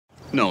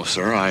No,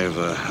 sir.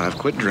 I've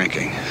quit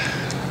drinking.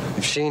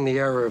 You've seen the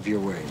error of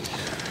your ways.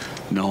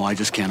 No, I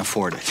just can't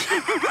afford it.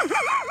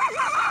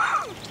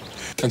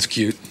 That's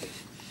cute.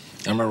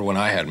 I remember when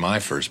I had my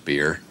first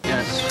beer.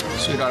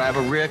 Yes, sweetheart, I have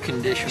a rare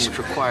condition which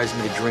requires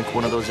me to drink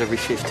one of those every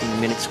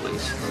 15 minutes,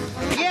 please.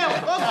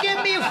 Yeah, well,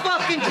 give me a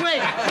fucking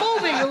drink.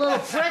 Move it, you little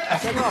prick.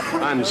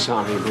 I'm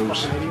sorry,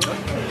 Bruce.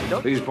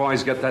 These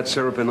boys get that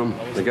syrup in them.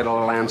 They get a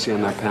little antsy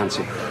and they're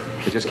pantsy.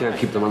 They just can't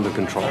keep them under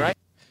control. All right.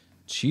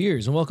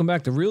 Cheers, and welcome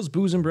back to Reels,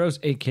 Booze, and Bros,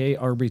 a.k.a.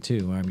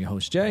 RB2. I'm your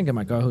host, Jay. I got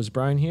my co-host,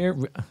 Brian, here.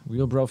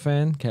 Reel Bro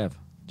Fan Kev.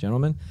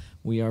 Gentlemen,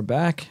 we are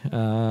back.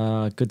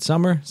 Good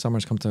summer.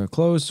 Summer's come to a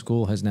close.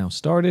 School has now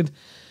started.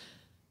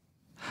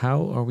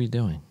 How are we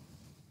doing?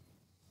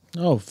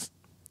 Oh,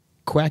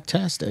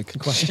 quacktastic.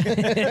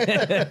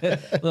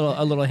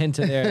 A little hint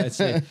in there. I'd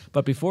say.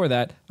 But before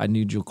that, I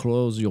need your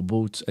clothes, your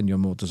boots, and your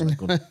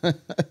motorcycle.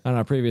 On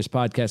our previous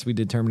podcast, we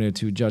did Terminator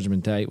 2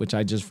 Judgment Day, which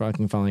I just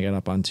fucking finally got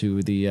up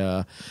onto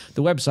the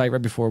website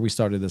right before we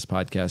started this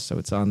podcast. So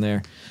it's on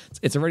there.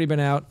 It's already been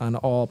out on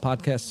all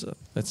podcasts.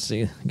 Let's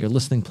see, your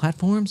listening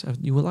platforms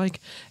you would like.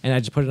 And I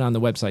just put it on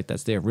the website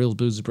that's there,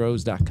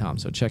 realboozebros.com.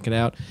 So check it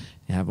out.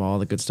 You have all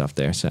the good stuff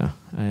there. So,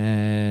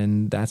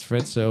 and that's for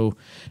it. So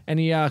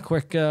any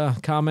quick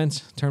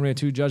comments? Terminator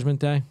 2 Judgment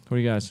Day. What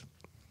do you guys?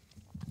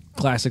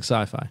 Classic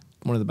sci-fi.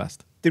 One of the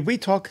best. Did we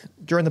talk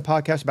during the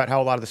podcast about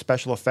how a lot of the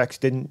special effects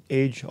didn't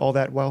age all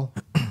that well?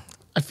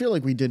 I feel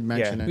like we did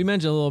mention it. We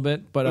mentioned a little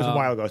bit, but it was a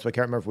while ago, so I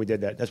can't remember if we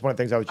did that. That's one of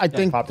the things I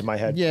think popped in my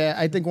head. Yeah,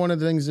 I think one of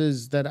the things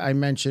is that I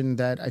mentioned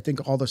that I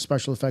think all the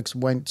special effects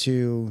went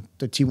to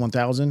the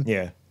T-1000.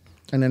 Yeah.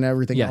 And then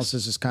everything else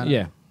is just kind of...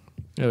 Yeah.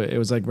 It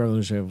was like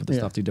revolutionary with the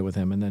stuff they did with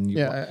him, and then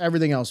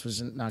everything else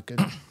was not good.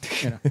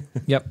 You know.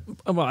 Yep.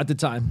 Well, at the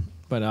time,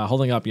 but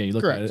holding up, you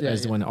look Correct. at it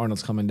as when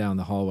Arnold's coming down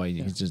the hallway,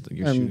 you're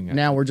shooting at.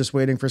 Now we're just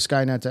waiting for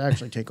Skynet to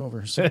actually take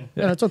over. So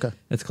it's okay.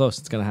 It's close.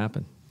 It's gonna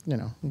happen. You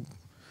know.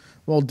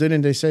 Well,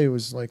 didn't they say it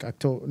was like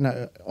August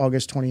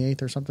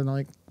 28th or something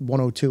like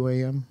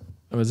 1:02 a.m.?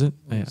 Was it?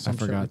 Yeah, I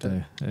forgot.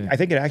 I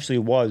think it actually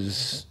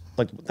was.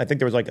 I think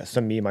there was like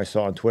some meme I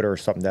saw on Twitter or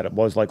something that it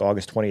was like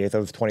August 28th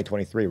of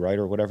 2023, right?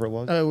 Or whatever it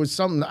was. It was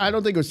something. I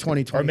don't think it was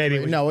 2023. Or maybe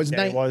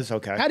it was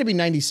okay. It had to be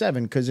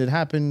 97 because it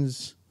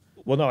happens.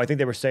 Well, no, I think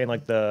they were saying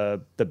like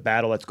the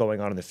battle that's going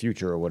on in the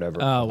future or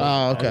whatever.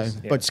 Okay.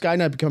 But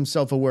Skynet becomes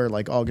self-aware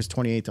like August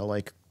 28th at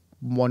like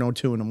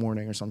 1:02 in the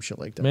morning or some shit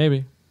like that.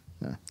 Maybe.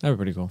 Yeah. That'd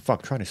be pretty cool.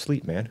 Fuck, trying to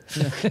sleep, man.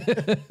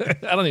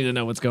 I don't need to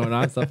know what's going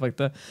on, stuff like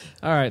that.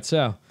 All right,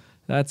 so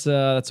that's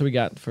what we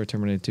got for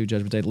Terminator 2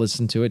 Judgment Day.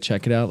 Listen to it,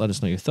 check it out, let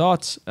us know your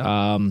thoughts.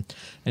 And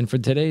for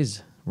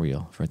today's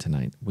reel for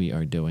tonight, we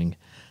are doing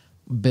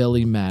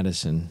Billy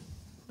Madison,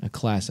 a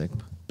classic.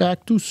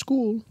 Back to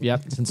school.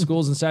 Yep, since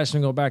school's in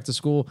session, go back to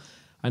school.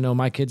 I know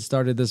my kids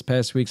started this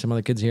past week. Some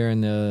other kids here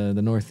in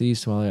the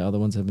Northeast, while the other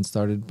ones have been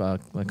started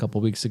about a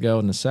couple weeks ago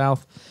in the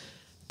South.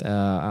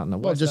 Out in the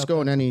West. Well, just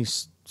go on any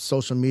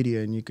social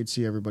media and you could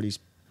see everybody's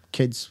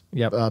kids'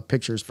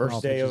 pictures.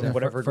 First day of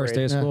whatever First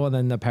day of school, and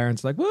then the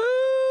parents are like, woo,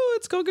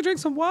 let's go drink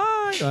some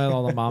wine. And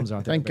all the moms are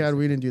out there. Thank God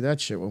we didn't do that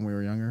shit when we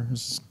were younger.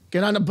 Just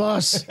get on the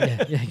bus.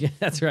 yeah,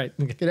 that's right.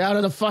 Get out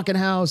of the fucking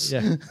house.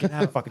 Yeah, get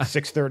out. Fucking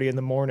 6:30 in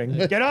the morning.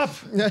 Get up.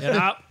 Get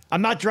up.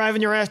 I'm not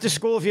driving your ass to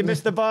school if you miss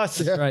the bus.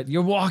 That's right.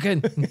 You're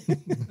walking.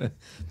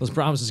 Those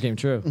promises came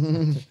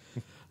true.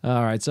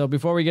 All right, so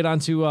before we get on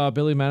to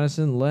Billy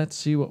Madison, let's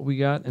see what we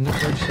got in the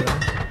fridge today.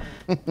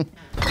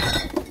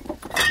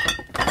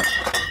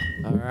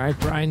 All right,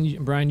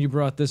 Brian, you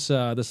brought this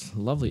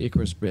lovely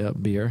Icarus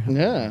beer.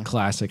 Yeah.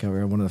 Classic.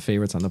 One of the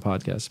favorites on the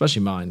podcast,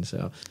 especially mine.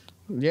 So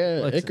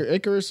yeah,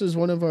 Icarus is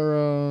one of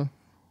our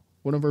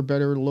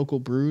better local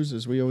brews,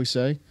 as we always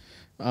say.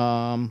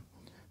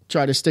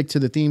 Try to stick to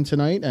the theme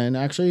tonight, and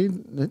actually,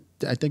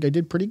 I think I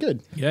did pretty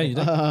good. Yeah, you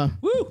did.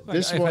 Woo!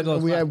 This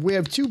one we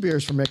have two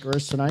beers from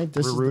Icarus tonight.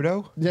 This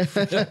Rurudo?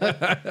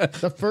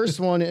 The first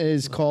one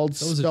is called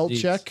Spell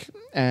Check,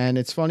 and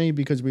it's funny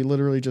because we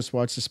literally just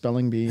watched the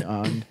spelling bee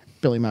on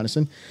Billy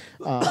Madison.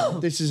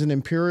 This is an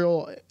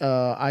Imperial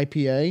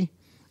IPA.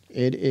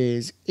 It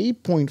is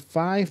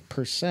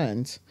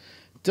 8.5%.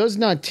 Does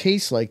not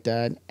taste like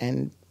that,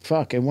 and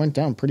fuck, it went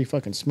down pretty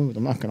fucking smooth.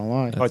 I'm not gonna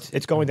lie. Oh,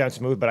 it's going down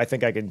smooth, but I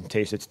think I can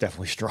taste it's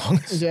definitely strong.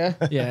 Yeah,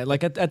 yeah.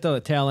 Like at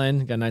the tail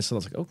end, got a nice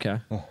little. Like, okay.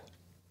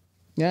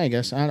 Yeah, I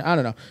guess I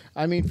don't know.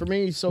 I mean, for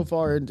me so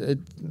far,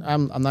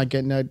 I'm not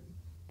getting that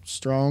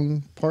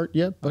strong part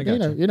yet, but you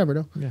never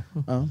know. Yeah.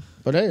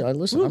 But hey,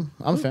 listen,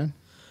 I'm a fan.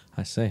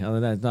 I say. Other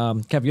than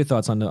that, Kev, your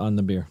thoughts on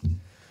the beer?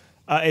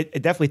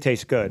 It definitely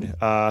tastes good.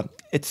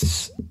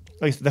 It's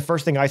like the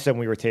first thing I said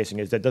when we were tasting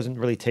is that it doesn't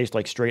really taste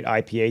like straight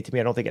IPA to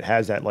me. I don't think it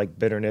has that like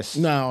bitterness.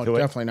 No, to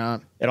definitely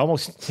not. It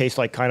almost tastes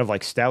like kind of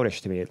like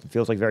stoutish to me. It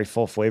feels like very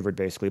full flavored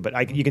basically. But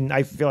I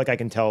feel like I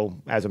can tell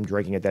as I'm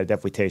drinking it that it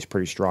definitely tastes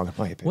pretty strong in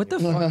my opinion. What the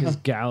fuck is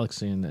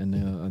Galaxy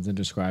in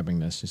describing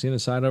this? You see the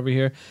side over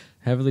here?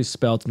 Heavily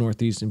spelt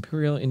Northeast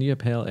Imperial India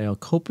Pale Ale,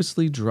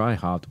 copiously dry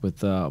hopped with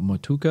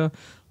Motueka,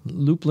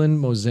 Lupin,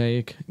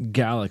 Mosaic,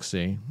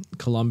 Galaxy,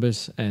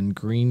 Columbus, and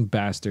Green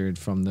Bastard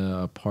from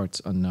the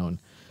Parts Unknown.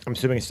 I'm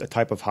assuming it's a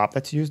type of hop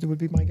that's used. Would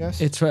be my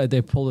guess. It's right.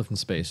 They pulled it from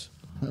space.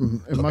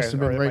 It must have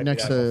been right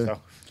next to.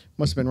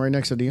 Must have been right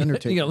next to the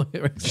Undertaker.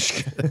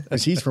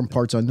 Because he's from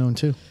Parts Unknown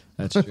too.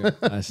 That's true.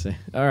 I see.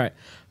 All right.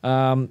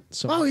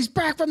 So. He's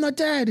back from the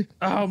dead.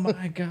 Oh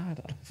my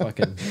God!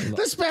 Fucking.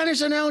 The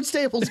Spanish announce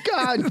table's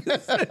gone.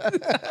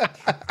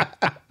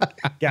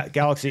 Yeah,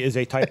 Galaxy is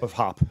a type of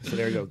hop. So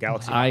there you go,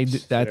 Galaxy.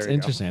 That's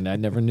interesting. I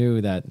never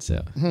knew that.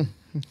 So.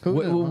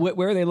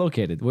 Where are they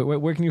located?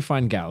 Where can you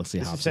find Galaxy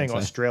hops? It's saying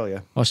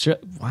Australia.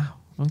 Australia. Wow.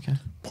 Okay.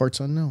 Parts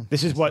Unknown.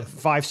 This is what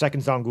 5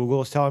 seconds on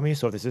Google is telling me.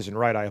 So if this isn't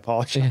right, I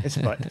apologize.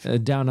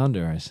 But down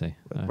under, I see.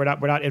 we're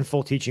not in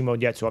full teaching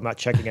mode yet, so I'm not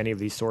checking any of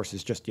these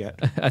sources just yet.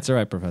 That's all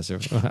right, Professor.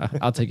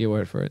 I'll take your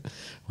word for it.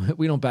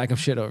 We don't back up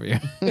shit over here.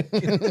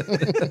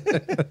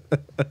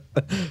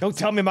 Don't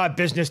tell me my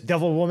business,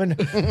 devil woman.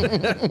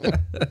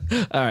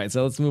 All right,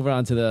 so let's move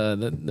on to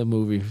the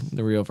movie,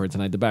 the reel for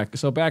tonight.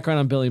 Background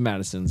on Billy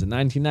Madison's a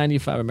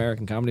 1995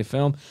 American comedy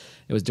film.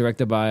 It was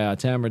directed by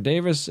Tamara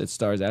Davis. It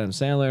stars Adam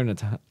Sandler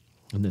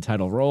in the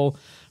title role,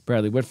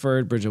 Bradley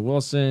Whitford, Bridget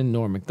Wilson,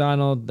 Norm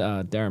Macdonald,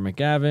 Darren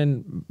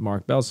McGavin,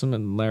 Mark Belsom,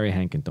 and Larry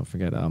Hankin. Don't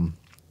forget, I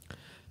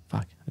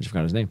just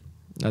forgot his name.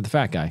 The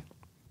fat guy.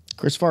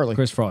 Chris Farley.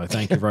 Chris Farley,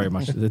 thank you very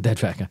much. The dead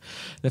fat guy.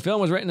 The film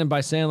was written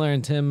by Sandler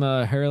and Tim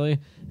Hurley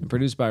and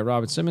produced by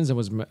Robert Simmons. It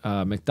was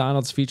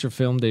McDonald's feature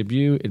film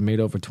debut. It made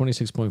over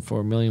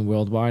 $26.4 million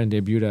worldwide and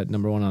debuted at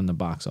 #1 on the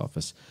box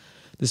office.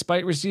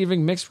 Despite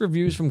receiving mixed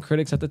reviews from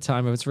critics at the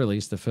time of its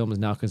release, the film is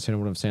now considered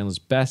one of Sandler's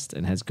best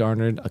and has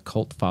garnered a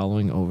cult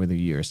following over the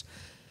years.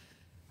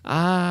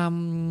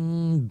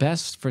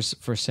 Best for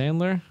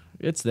Sandler?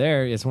 It's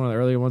there. It's one of the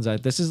earlier ones.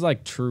 This is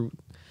like true.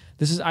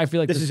 I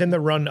feel like this is in the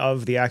run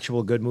of the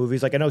actual good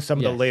movies. Like I know some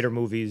of the later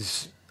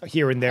movies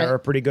here and there are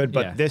pretty good,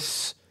 but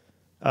this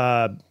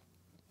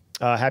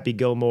Happy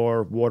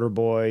Gilmore,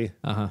 Waterboy,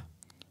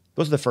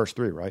 those are the first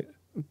 3, right?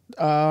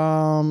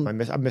 I'm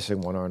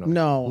missing one, aren't I?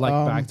 No,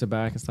 back to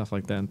back and stuff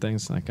like that, and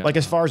things like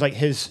as far as like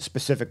his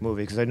specific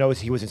movie, because I know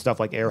he was in stuff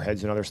like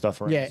Airheads and other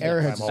stuff. Yeah,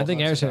 Airheads. I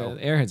think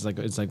Airheads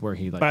it's like where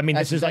he like. But I mean,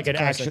 this is like an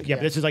classic, actual. Yeah,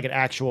 but this is like an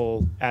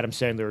actual Adam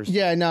Sandler's.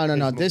 Yeah,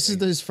 no. This is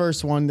his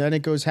first one. Then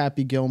it goes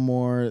Happy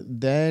Gilmore.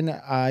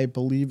 Then I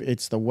believe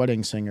it's The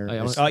Wedding Singer.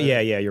 Oh yeah,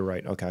 you're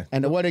right. Okay.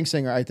 And The Wedding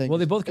Singer, I think. Well,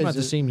 they both came out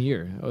the same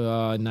year,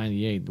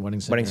 98.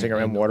 Wedding Singer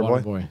and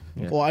Waterboy.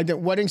 Yeah. Well,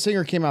 Wedding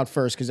Singer came out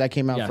first because that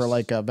came out for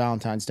like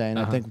Valentine's Day, and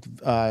I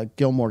think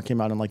Gilmore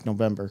came out in like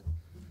November.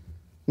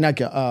 Not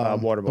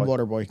Waterboy. The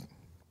Waterboy.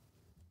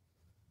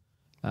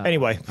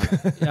 Anyway,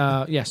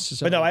 yes,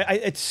 so, but no,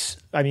 I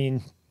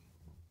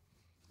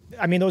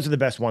mean, those are the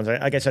best ones.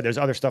 Like I said, there's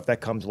other stuff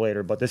that comes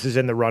later, but this is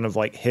in the run of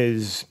like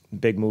his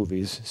big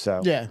movies.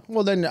 So yeah,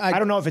 well then I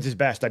don't know if it's his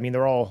best. I mean,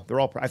 they're all.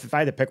 If I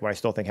had to pick one, I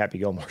still think Happy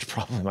Gilmore is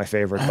probably my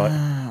favorite. But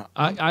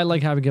I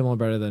like Happy Gilmore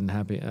better than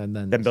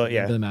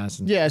Billy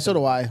Madison. Yeah, so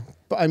do I.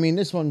 But I mean,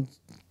 this one's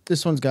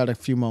got a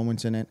few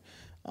moments in it.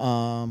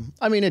 I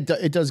mean, it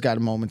does got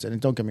moments in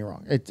it. Don't get me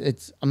wrong.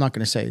 It's I'm not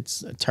going to say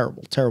it's a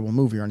terrible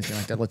movie or anything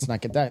like that. Let's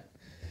not get that.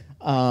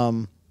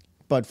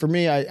 But for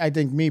me, I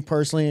think me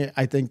personally,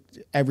 I think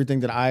everything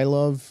that I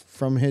love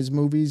from his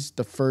movies,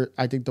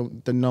 I think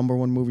the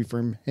 #1 movie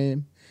from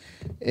him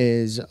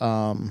is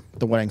The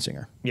Wedding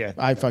Singer. Yeah,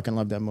 I fucking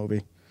love that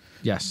movie.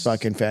 Yes,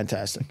 fucking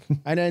fantastic.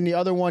 And then the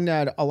other one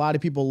that a lot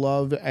of people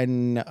love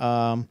and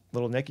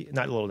Little Nicky,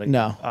 not Little Nicky.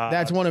 No,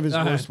 that's one of his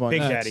worst ones.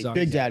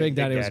 Big Daddy.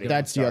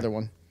 That's the other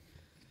one.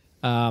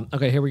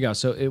 Okay, here we go.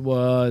 So it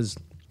was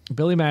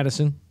Billy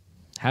Madison,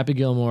 Happy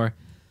Gilmore,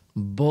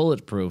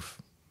 Bulletproof.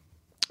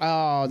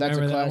 Oh, that's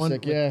Remember a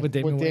classic. with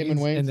Damon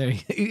Wayans. And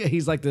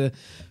he's like the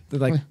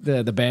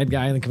bad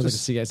guy, and then comes like the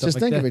CI. Just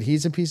think of it.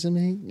 He's a piece of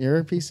me. You're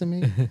a piece of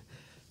me.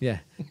 Yeah.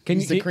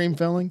 He's the cream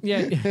filling.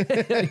 Yeah.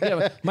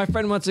 Yeah. My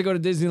friend wants to go to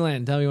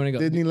Disneyland. Tell me when to go.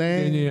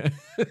 Disneyland.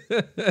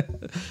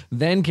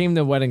 Then came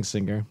The Wedding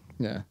Singer.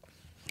 Yeah.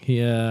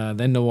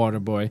 Then The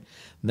Waterboy.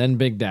 Then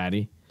Big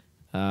Daddy.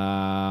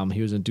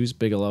 He was in Deuce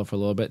Bigelow for a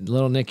little bit.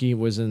 Little Nicky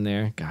was in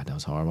there. God, that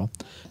was horrible.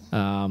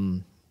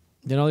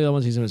 Then all the other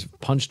ones he's in was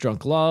Punch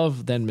Drunk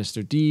Love. Then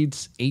Mr.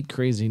 Deeds. 8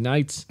 Crazy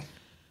Nights.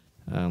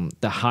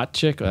 The Hot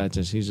Chick.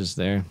 He's just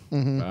there.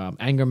 Mm-hmm.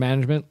 Anger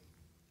Management.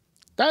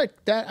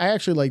 That I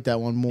actually like that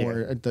one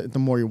more. Yeah. The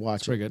more you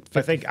watch it. Good.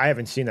 I think I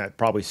haven't seen that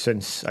probably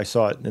since I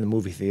saw it in the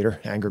movie theater.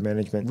 Anger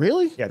Management.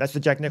 Really? Yeah, that's the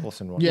Jack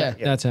Nicholson one. Yeah,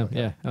 that's him.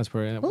 Yeah, that's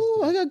pretty.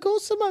 Oh, I got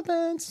ghosts in my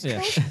pants.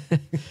 Yeah.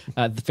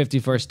 The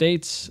 51st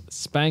Dates,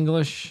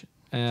 Spanglish,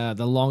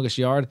 The Longest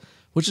Yard,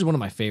 which is one of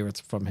my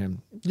favorites from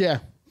him. Yeah.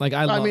 Like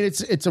I mean,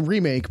 it's a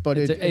remake, but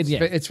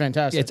it's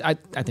fantastic. I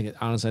think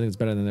honestly, I think it's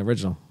better than the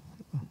original.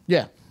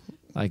 Yeah.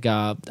 Like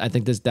I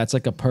think that's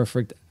like a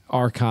perfect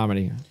R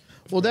comedy.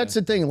 Well, that's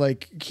the thing.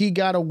 Like he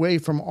got away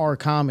from R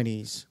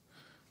comedies,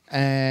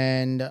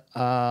 and this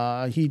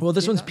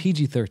one's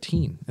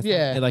PG-13.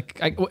 Yeah.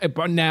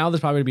 Now there's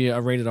probably be a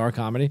rated R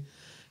comedy.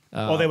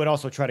 Well, they would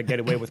also try to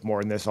get away with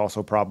more in this.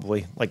 Also,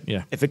 probably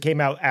if it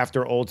came out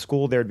after Old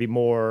School, there'd be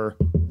more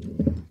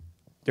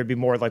there'd be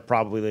more like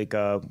probably like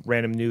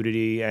random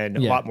nudity and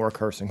a lot more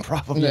cursing.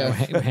 Probably. Yeah,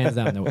 hands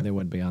down, they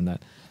would be on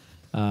that.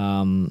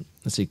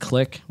 Let's see,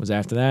 Click was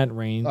after that.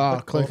 Rain.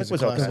 Oh, Click was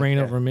okay. Rain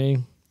Over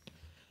Me.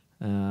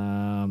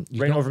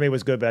 Rain Over Me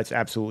was good, but that's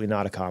absolutely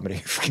not a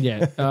comedy.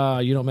 Yeah.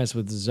 You Don't Mess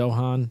with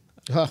Zohan.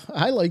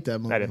 I like that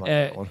movie. I didn't like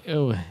that one.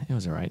 It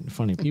was all right.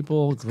 Funny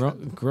people,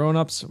 grown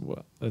ups.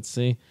 Let's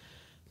see.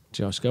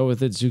 Just go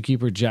with it.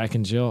 Zookeeper, Jack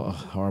and Jill. Oh,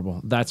 horrible.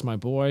 That's My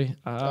Boy.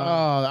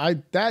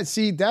 That's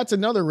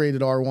another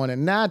rated R one,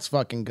 and that's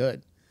fucking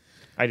good.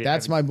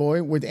 That's My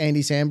Boy with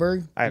Andy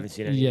Samberg. I haven't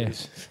seen any of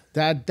these.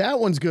 That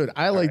one's good.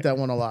 I like that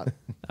one a lot.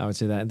 I would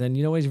say that. And then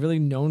you know what he's really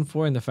known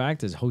for in the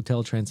fact is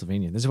Hotel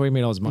Transylvania. This is where he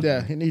made all his money.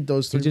 Yeah, he need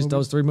those three.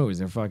 Those three movies.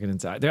 They're fucking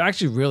inside. They're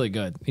actually really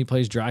good. He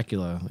plays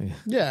Dracula.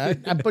 Yeah,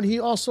 but he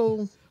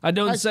also I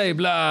don't say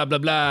blah blah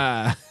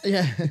blah.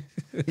 Yeah,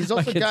 he's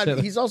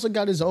also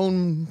got his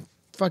own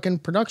fucking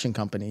production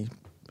company.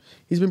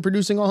 He's been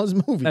producing all his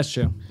movies. That's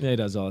true. Yeah, he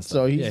does all that stuff.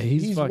 So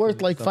he's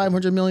worth like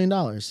 $500 million,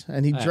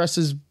 and he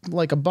dresses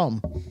like a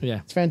bum. Yeah,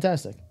 it's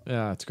fantastic.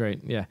 Yeah, it's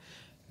great. Yeah.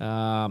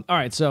 All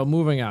right, so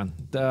moving on.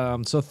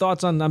 So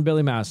thoughts on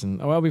Billy Madison.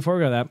 Oh, well, before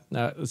we go to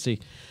that, let's see.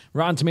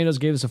 Rotten Tomatoes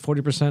gave us a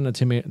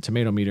 40%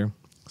 tomato meter,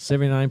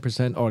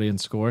 79%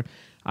 audience score.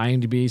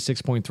 IMDb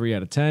 6.3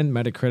 out of 10.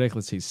 Metacritic,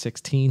 let's see,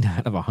 16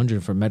 out of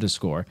 100 for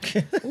Metascore.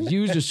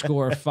 User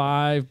score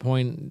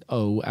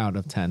 5.0 out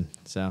of 10.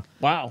 So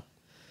wow.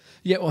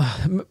 Yeah, well,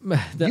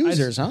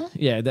 users, huh?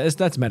 Yeah, that's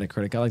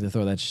Metacritic. I like to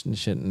throw that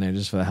shit in there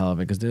just for the hell of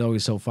it because they're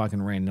always so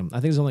fucking random. I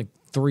think there's only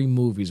 3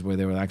 movies where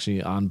they were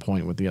actually on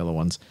point with the other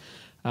ones.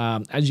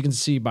 As you can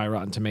see by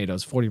Rotten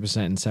Tomatoes,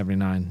 40% and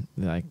 79.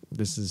 Like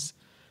this is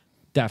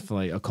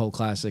definitely a cult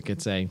classic.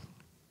 It's a,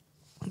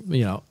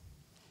 you know,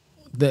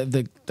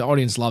 the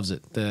audience loves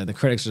it. The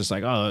critics are just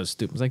like, oh, that's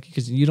stupid. It's like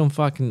because you don't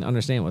fucking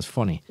understand what's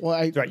funny.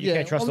 Well, you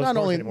can't trust those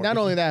scores anymore. Not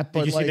only that,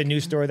 but did you see the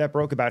news story that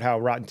broke about how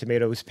Rotten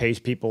Tomatoes pays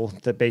people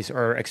to base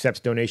or accepts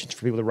donations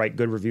for people to write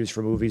good reviews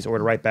for movies or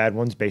to write bad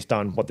ones based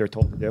on what they're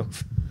told to do?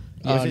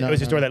 It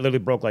was a story that literally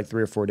broke like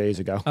 3 or 4 days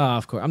ago.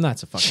 Of course, I'm not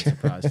so fucking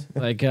surprised.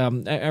 Like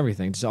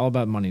everything, it's all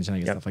about money and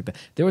stuff like that.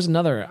 There was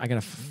another. I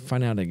gotta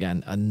find out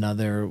again.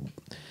 Another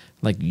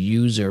like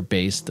user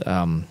based.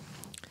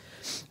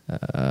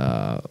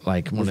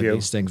 Like one of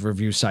these things,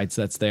 review sites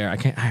that's there. I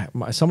can't.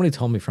 Somebody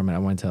told me from it. I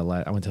went to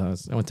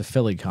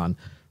PhillyCon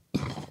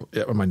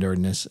with my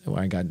nerdness.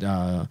 Where I got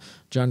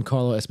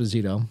Giancarlo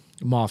Esposito,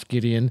 Moff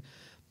Gideon.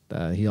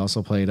 He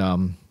also played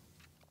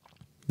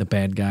the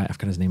bad guy. I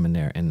forgot his name in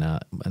there. And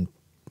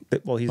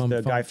well, he's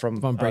the guy from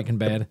Breaking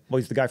Bad. Well,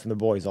 he's the guy from The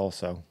Boys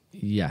also.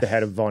 Yeah, the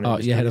head of Vaughn. Oh,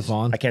 yeah, head of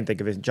Vaughn. I can't think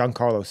of his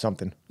Giancarlo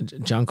something.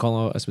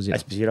 Giancarlo Esposito.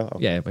 Esposito.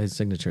 Okay. Yeah, but his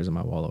signature is on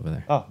my wall over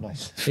there. Oh,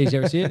 nice. Hey, did you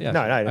ever see it? Yeah. No.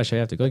 Actually,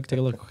 I have to go take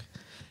a look.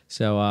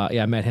 So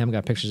I met him.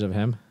 Got pictures of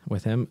him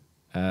with him.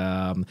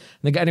 The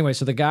guy, anyway,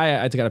 so the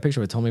guy I got a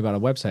picture of told me about a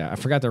website. I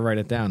forgot to write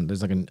it down.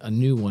 There's like a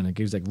new one. It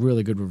gives like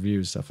really good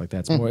reviews, stuff like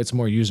that. It's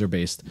more user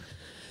based,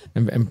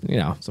 and you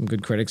know some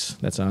good critics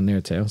that's on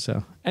there too.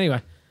 So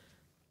anyway,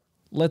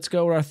 let's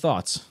go with our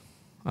thoughts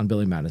on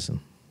Billy Madison.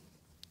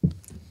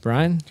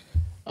 Brian.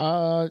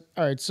 All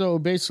right. So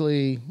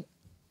basically,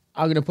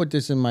 I'm gonna put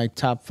this in my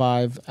top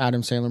 5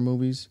 Adam Sandler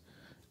movies.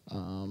 It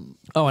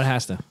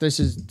has to. This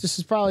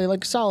is probably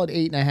like a solid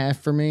 8.5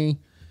 for me.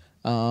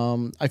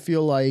 I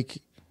feel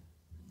like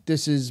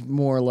this is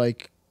more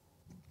like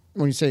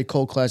when you say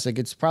cult classic,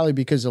 it's probably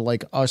because of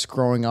like us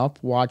growing up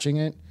watching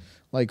it.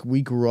 Like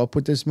we grew up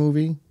with this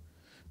movie,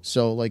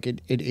 so like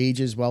it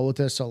ages well with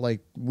us. So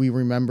like we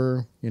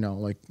remember, you know,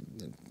 like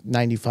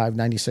 95,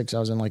 96. I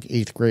was in like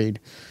 8th grade.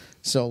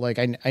 So like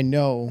I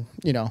know,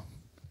 you know,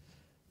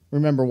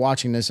 remember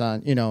watching this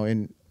on, you know,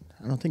 I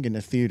don't think in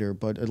the theater,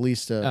 but at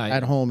least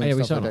at home and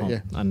we stuff saw like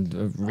it that. on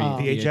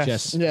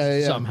VHS.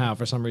 Yeah. Somehow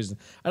for some reason.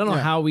 I don't know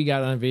how we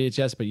got it on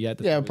VHS, but yet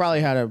it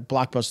probably had a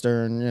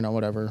Blockbuster and you know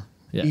whatever.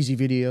 Yeah. Easy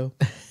Video.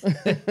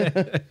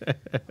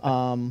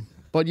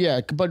 But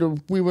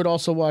we would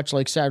also watch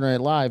like Saturday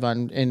Night Live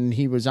and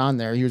he was on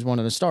there. He was one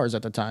of the stars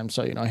at the time.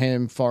 So, you know,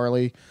 him,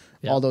 Farley,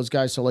 all those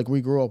guys. So like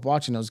we grew up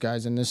watching those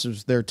guys and this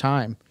was their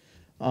time.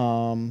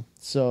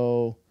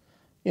 So,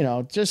 you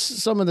know, just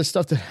some of the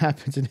stuff that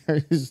happens in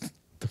there is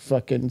the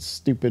fucking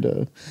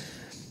stupid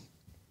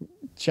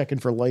checking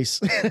for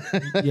lice.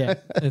 Yeah,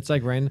 it's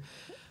like rain.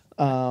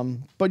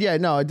 But yeah,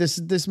 no,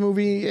 this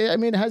movie, I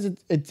mean,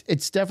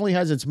 it definitely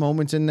has its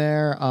moments in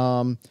there.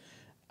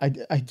 I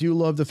do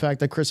love the fact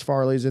that Chris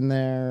Farley's in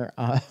there.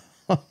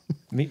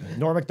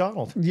 Norm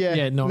Macdonald.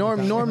 Yeah,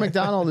 Norm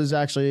Macdonald is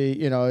actually,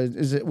 you know,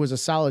 it was a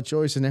solid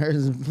choice in there.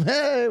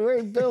 Hey,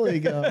 where'd Billy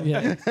go?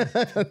 Yeah.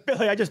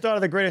 Billy, I just thought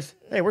of the greatest.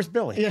 Hey, where's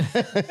Billy? Yeah.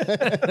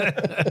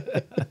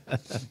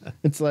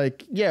 It's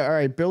like, yeah, all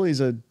right, Billy's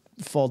a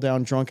fall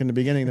down drunk in the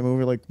beginning of the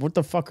movie. Like, what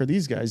the fuck are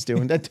these guys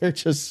doing? That they're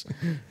just,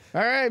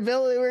 all right,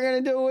 Billy, we're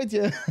gonna do it with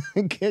you.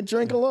 Can't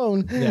drink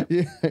alone. Yeah.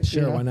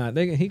 Sure, why not?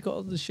 He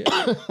called the shit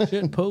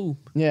and poo.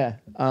 Yeah.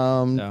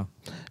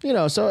 You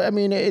know, so I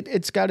mean,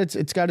 it's got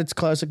its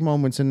classic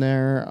moments in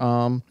there.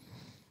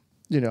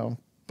 You know,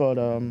 but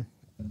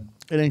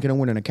It ain't gonna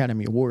win an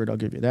Academy Award, I'll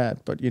give you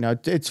that. But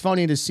it's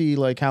funny to see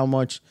like how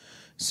much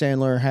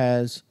Sandler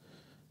has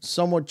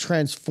somewhat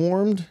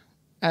transformed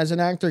as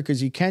an actor, because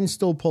he can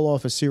still pull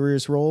off a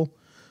serious role,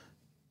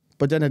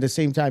 but then at the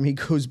same time he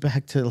goes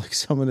back to like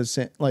some of the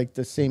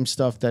same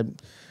stuff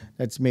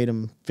that's made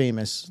him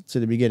famous to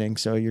the beginning.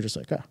 So you're just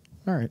like, oh,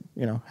 all right,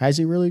 has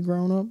he really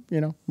grown up?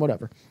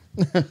 Whatever.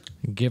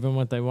 Give him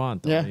what they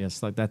want. Though. Yeah,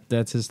 yes, like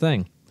that's his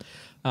thing.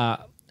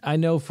 I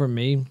know for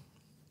me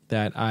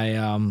that I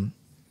kind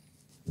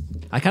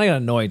of got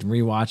annoyed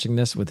rewatching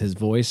this with his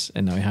voice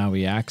and how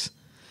he acts.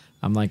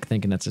 I'm like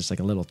thinking that's just like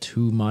a little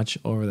too much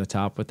over the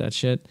top with that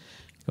shit.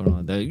 Going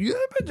on it's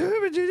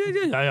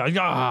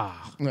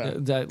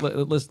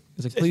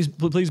like, please,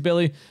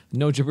 Billy,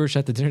 no gibberish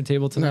at the dinner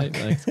table tonight.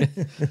 I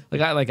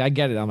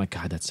get it. I'm like,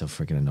 God, that's so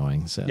freaking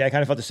annoying. So yeah, I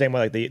kind of felt the same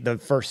way. Like the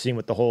first scene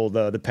with the whole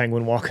the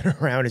penguin walking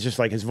around, it's just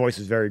like his voice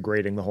is very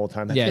grating the whole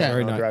time.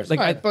 Very nice.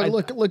 Like, but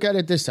look at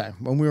it this time.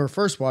 When we were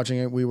first watching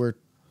it, we were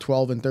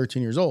 12 and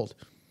 13 years old.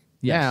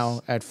 Yes.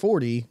 Now at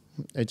 40,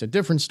 it's a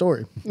different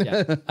story.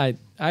 Yeah, I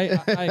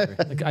agree.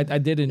 Like I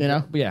did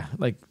enjoy, yeah,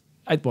 like.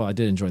 I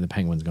did enjoy the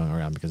penguins going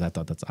around because I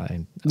thought I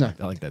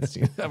like that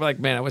scene. I'm like,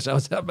 man, I wish I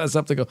was that messed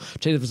up to go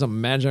chase it for some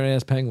imaginary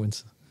ass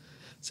penguins.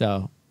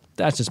 So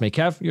that's just me.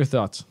 Kev, your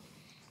thoughts?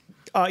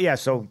 Yeah,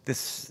 so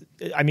it's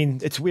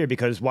weird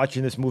because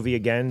watching this movie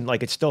again,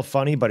 like it's still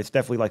funny, but it's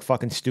definitely like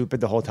fucking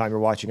stupid the whole time you're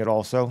watching it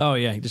also. Oh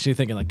yeah, just you're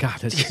thinking like, God,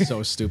 this is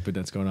so stupid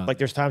that's going on. Like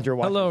there's times you're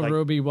watching. Hello,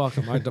 Ruby,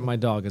 welcome. My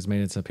dog has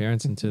made its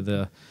appearance into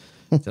the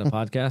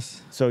podcast.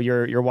 So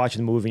you're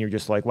watching the movie and you're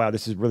just like, wow,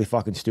 this is really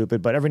fucking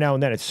stupid. But every now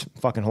and then it's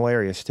fucking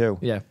hilarious too.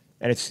 Yeah.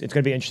 And it's going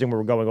to be interesting when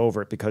we're going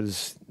over it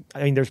because,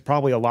 I mean, there's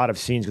probably a lot of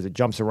scenes because it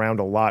jumps around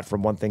a lot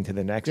from one thing to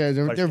the next. Yeah,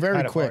 they're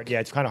very quick.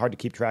 Yeah, it's kind of hard to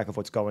keep track of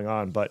what's going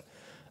on. But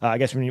I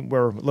guess when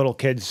we're little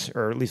kids,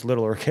 or at least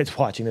littler kids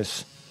watching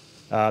this,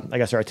 I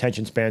guess our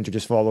attention spans are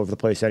just all over the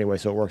place anyway,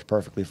 so it works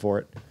perfectly for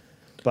it.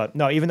 But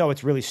no, even though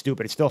it's really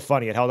stupid, it's still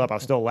funny. It held up. I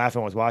was still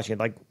laughing when I was watching it.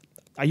 Like,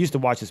 I used to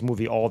watch this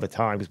movie all the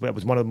time because it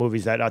was one of the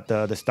movies that at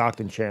the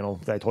Stockton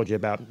channel that I told you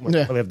about when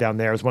I lived down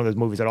there. It was one of those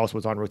movies that also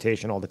was on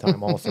rotation all the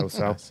time also.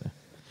 So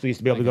we used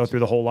to be able to go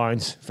through the whole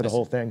lines for the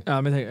whole thing.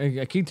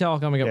 I keep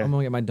talking. I'm going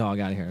to get my dog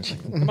out of here. It's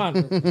like, come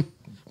on.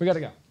 We got to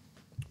go.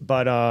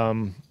 But,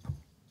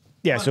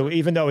 yeah, so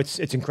even though it's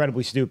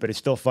incredibly stupid, it's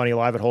still funny.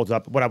 Live, it holds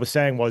up. What I was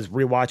saying was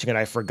rewatching it,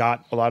 I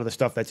forgot a lot of the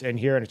stuff that's in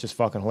here, and it's just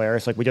fucking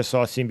hilarious. Like we just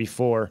saw a scene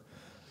before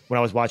when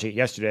I was watching it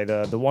yesterday.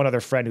 The one other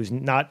friend who's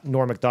not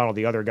Norm Macdonald,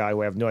 the other guy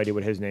who I have no idea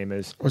what his name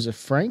is. Was it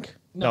Frank?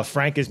 No,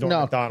 Frank is Norm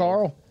Macdonald.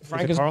 Carl.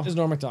 Frank is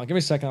Norm Macdonald. Give me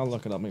a second. I'll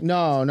look it up.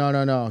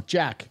 No.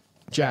 Jack.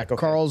 Okay.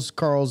 Carl's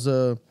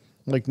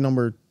like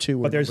number 2.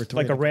 But there's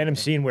like a random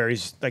scene where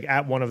he's like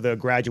at one of the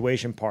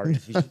graduation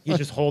parties. He's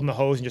just holding the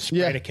hose and just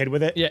spraying a kid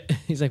with it. Yeah.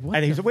 He's like, what?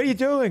 And he's like, what are you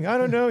doing? I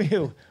don't know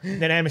you.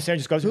 And then Adam Sandler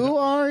just goes, who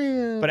are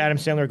you? But Adam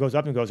Sandler goes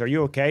up and goes, are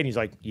you okay? And he's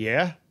like,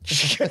 yeah.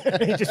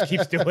 He just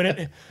keeps doing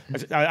it.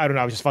 I don't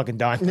know. I was just fucking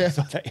dying. I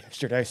saw that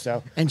yesterday.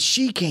 So. And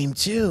she came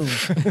too.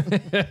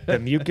 The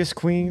mucus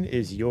queen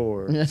is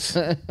yours.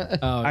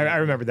 I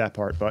remember that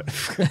part, but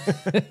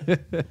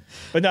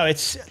no,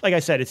 it's like I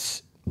said,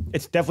 it's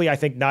definitely, I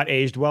think, not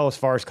aged well as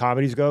far as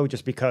comedies go,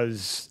 just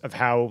because of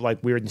how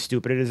like weird and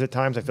stupid it is at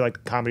times. I feel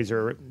like comedies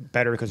are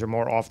better because they're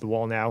more off the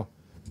wall now.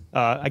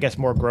 I guess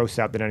more gross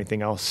out than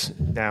anything else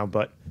now.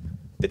 But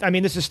I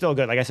mean, this is still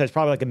good. Like I said, it's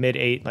probably like a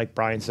mid-8, like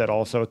Brian said.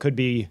 Also, it could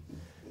be.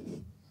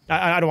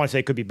 I don't want to say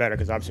it could be better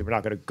because obviously we're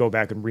not going to go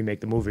back and remake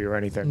the movie or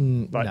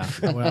anything. But no,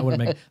 I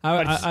wouldn't make. I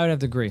would have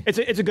to agree. It's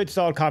a good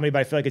solid comedy, but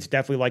I feel like it's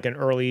definitely like an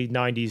early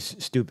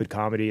 '90s stupid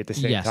comedy at the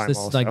same time.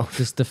 Yes,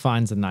 this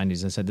defines the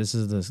 '90s. I said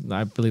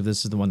I believe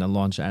this is the one that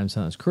launched Adam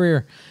Sandler's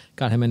career,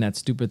 got him in that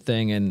stupid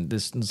thing, and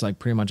this is like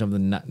pretty much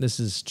this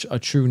is a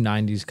true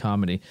 '90s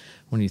comedy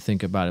when you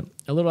think about it.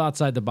 A little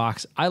outside the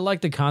box. I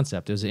like the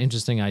concept. It was an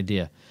interesting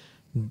idea.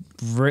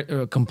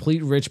 A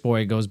complete rich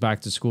boy goes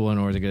back to school in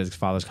order to get his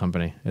father's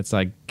company. It's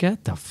like,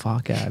 get the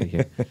fuck out of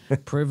here.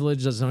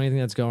 Privilege doesn't know anything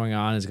that's going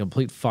on. It's a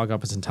complete fuck up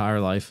his entire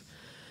life.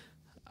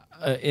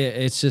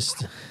 It's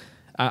just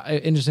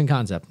interesting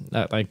concept.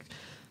 I'd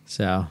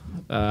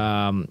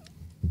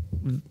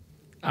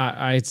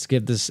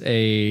give this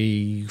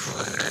a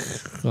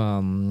I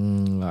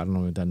don't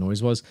know what that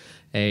noise was,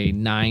 a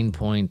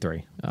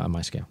 9.3 on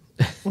my scale.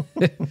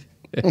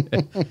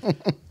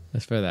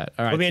 That's for that.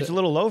 All right. I mean, it's a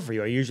little low for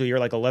you. Usually you're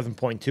like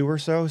 11.2 or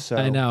so. So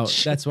I know.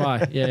 That's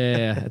why.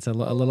 Yeah. It's a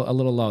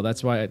little low.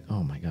 That's why.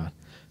 Oh my God.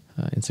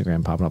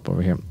 Instagram popping up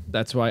over here.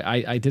 That's why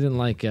I didn't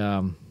like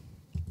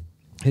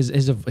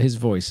his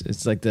voice.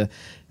 It's like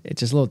it's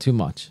just a little too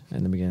much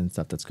in the beginning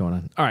stuff that's going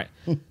on. All right.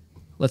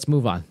 Let's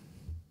move on.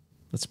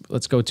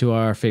 Let's go to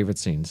our favorite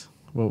scenes.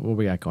 What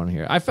we got going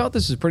here? I felt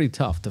this was pretty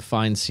tough to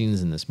find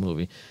scenes in this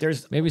movie.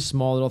 There's maybe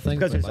small little things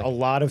because there's a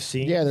lot of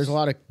scenes. Yeah, there's a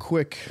lot of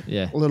quick,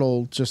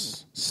 little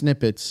just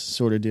snippets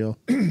sort of deal.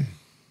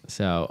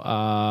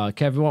 So,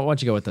 Kevin, why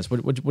don't you go with this?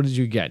 What did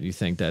you get? You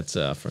think that's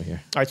from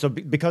here? All right. So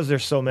because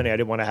there's so many, I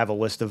didn't want to have a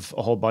list of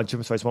a whole bunch of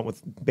them. So I just went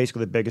with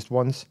basically the biggest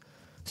ones.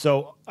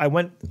 So I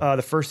went,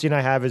 the first scene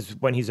I have is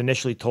when he's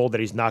initially told that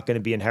he's not going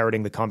to be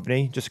inheriting the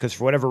company, just because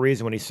for whatever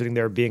reason, when he's sitting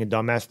there being a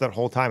dumbass that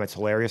whole time, it's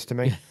hilarious to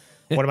me.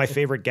 One of my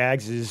favorite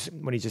gags is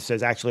when he just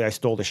says, actually, I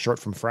stole the shirt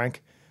from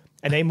Frank.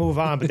 And they move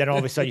on, but then all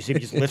of a sudden you see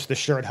him just lifts the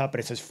shirt up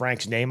and it says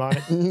Frank's name on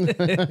it.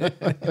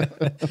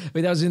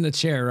 Wait, that was in the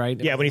chair, right?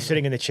 Yeah, when he's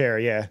sitting in the chair,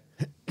 yeah.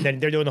 And then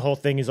they're doing the whole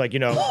thing. He's like,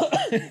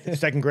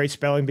 second grade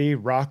spelling bee,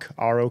 rock,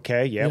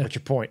 R-O-K. Yeah, what's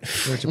your point?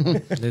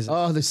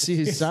 Oh, the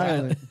C is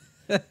silent.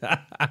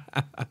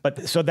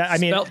 But so that, I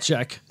mean. Spell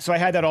check. So I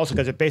had that also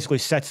because it basically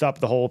sets up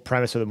the whole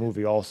premise of the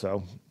movie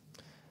also.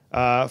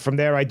 From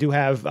there, I do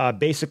have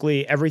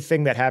basically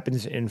everything that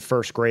happens in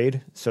first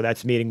grade. So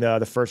that's meeting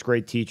the first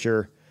grade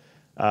teacher,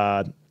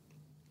 the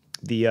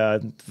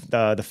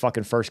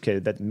fucking first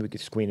kid that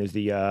Lucas Queen is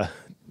the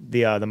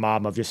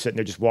mom of just sitting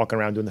there just walking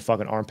around doing the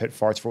fucking armpit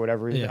farts for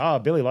whatever reason. Yeah. Oh,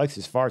 Billy likes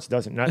his farts,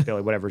 doesn't? Not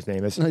Billy, whatever his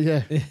name is.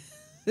 Yeah.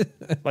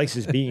 Likes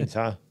his beans,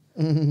 huh?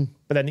 Mm-hmm.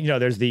 But then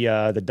there's the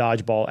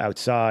dodgeball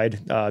outside,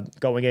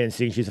 going in and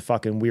seeing she's a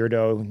fucking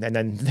weirdo, and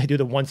then they do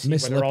the one scene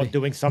Miss where they're all Lippy.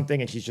 doing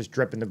something and she's just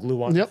dripping the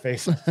glue on her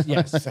face.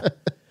 Yes.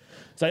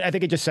 So I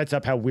think it just sets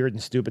up how weird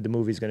and stupid the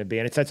movie's going to be,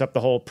 and it sets up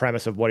the whole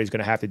premise of what he's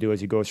going to have to do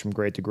as he goes from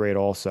grade to grade.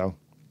 Also,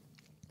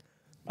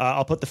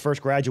 I'll put the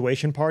first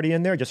graduation party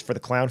in there just for the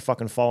clown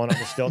fucking falling on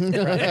the stilts.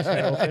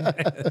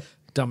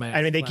 Dumbass.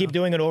 I mean, they clown. keep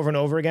doing it over and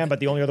over again, but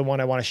the only other one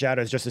I want to shout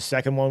out is just the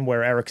second one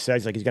where Eric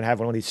says like he's going to have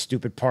one of these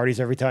stupid parties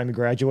every time he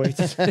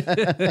graduates.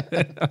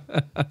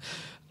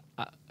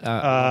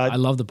 I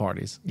love the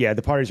parties. Yeah,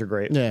 the parties are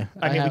great. Yeah,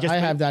 I mean, I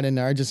have that in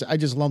there. I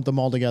just lumped them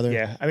all together.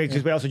 Yeah, I mean,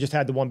 because we also just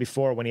had the one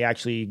before when he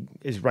actually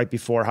is right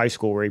before high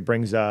school where he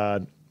brings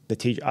the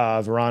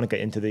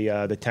Veronica into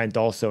the tent.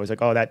 Also, it's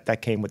like, oh,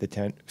 that came with the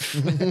tent.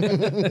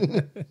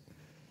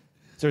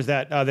 So there's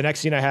that. The next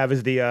scene I have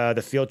is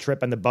the field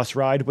trip and the bus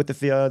ride with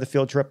the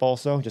field trip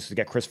also, just to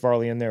get Chris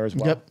Farley in there as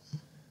well. Yep.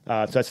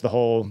 So that's the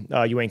whole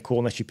you ain't cool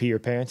unless you pee your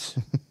pants.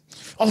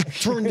 I'll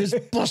turn this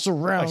bus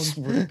around.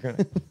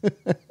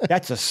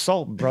 That's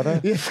assault, brother.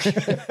 You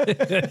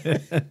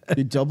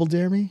double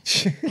dare me?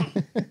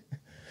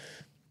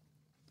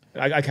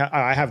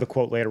 I have the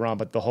quote later on,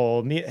 but the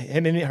whole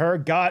him and her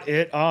got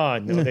it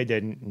on. No, they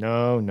didn't.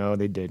 No,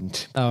 they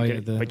didn't. Oh,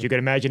 yeah. But you can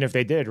imagine if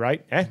they did,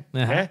 right? Hey,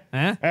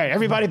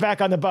 everybody back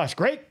on the bus.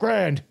 Great,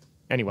 grand.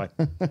 Anyway,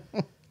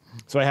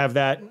 so I have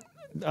that.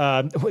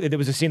 There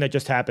was a scene that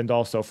just happened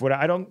also. For what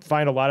I don't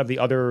find a lot of the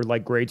other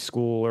like grade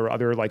school or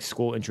other like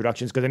school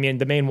introductions, because I mean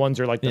the main ones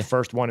are like the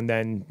first one and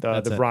then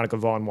the Veronica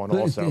Vaughn one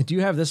also. Do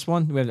you have this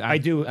one? I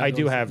do have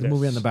the this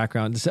movie on the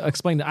background. Just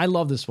explain. I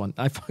love this one.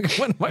 I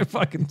fucking one of my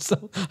fucking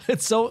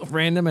it's so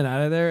random and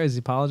out of there as he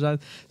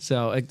apologized.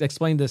 So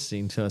explain this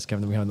scene to us,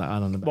 Kevin. That we have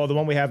on the back. Well, the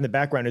one we have in the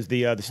background is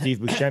the Steve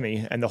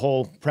Buscemi, and the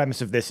whole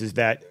premise of this is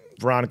that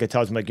Veronica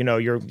tells him, like,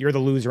 you're the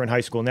loser in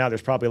high school now.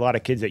 There's probably a lot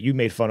of kids that you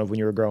made fun of when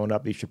you were growing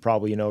up. You should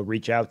probably,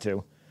 reach out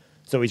to.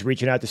 So he's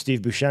reaching out to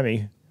Steve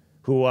Buscemi,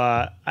 who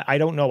I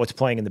don't know what's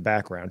playing in the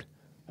background.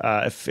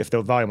 If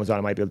the volume was on,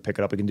 I might be able to pick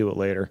it up. We can do it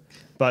later.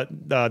 But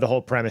the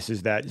whole premise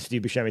is that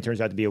Steve Buscemi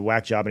turns out to be a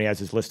whack job, and he has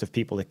his list of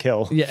people to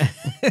kill. Yeah,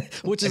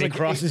 which is and he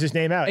crosses his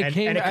name out, and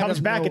it comes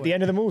back at the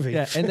end of the movie.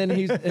 Yeah, and then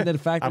the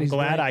fact that I'm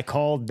glad I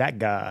called that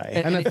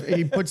guy. And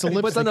he puts a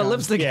lipstick puts on the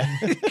lipstick. Yeah.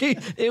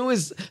 It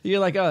was you're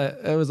like,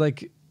 it was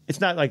like.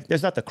 It's not like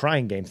there's not the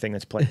crying game thing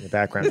that's playing in the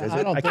background. Is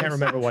it? I can't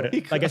remember what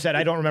it. Like I said,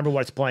 I don't remember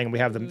what it's playing. We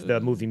have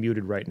the movie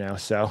muted right now,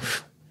 so.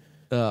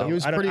 He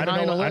was pretty high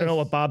on the list. I don't know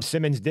what Bob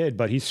Simmons did,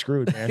 but he's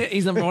screwed, man.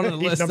 He's number one on the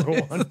He's list.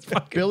 number one.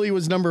 Billy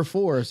was number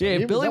 4. So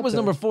Yeah, Billy up was there.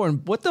 number 4.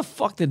 And what the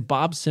fuck did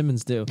Bob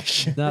Simmons do?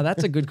 Now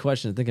that's a good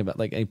question to think about.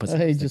 Like, he puts He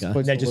lipstick just on.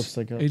 puts the just-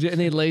 lipstick on. And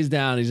he lays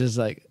down. He's just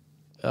like,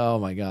 oh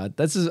my god,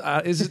 this is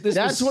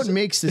That's what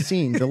makes the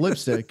scene, the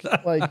lipstick.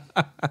 Like,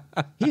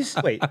 Is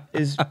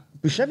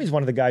Buscemi's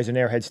one of the guys in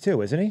Airheads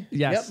too, isn't he?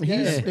 Yes,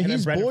 yep,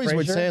 he's Brendan boys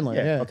with Fraser? Sandler.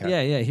 Yeah.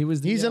 Okay. yeah. He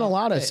was. He's in a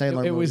lot of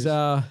Sandler It was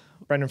movies.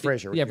 Brendan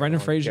Fraser. yeah, Brendan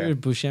Fraser, Yeah.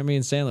 Buscemi,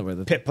 and Sandler with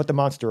it. Pitt, put the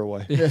monster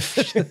away.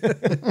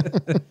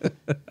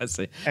 I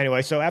see.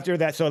 Anyway, so after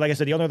that, so like I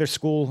said, the only other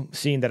school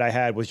scene that I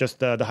had was just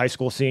the high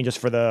school scene, just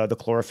for the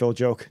chlorophyll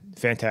joke.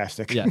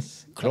 Fantastic.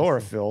 Yes.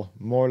 Chlorophyll,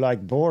 more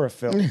like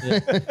borophyll.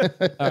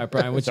 All right,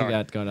 Brian, what you Sorry.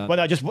 got going on? Well,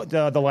 no, just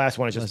the last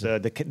one is just the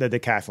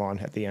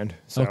decathlon at the end.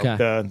 So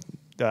Okay.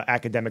 the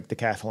academic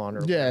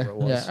decathlon or Yeah. whatever it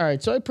was. Yeah. All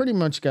right. So I pretty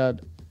much got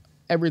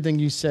everything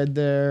you said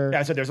there. Yeah,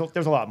 I said there's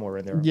a lot more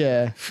in there.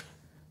 Yeah.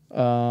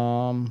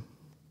 You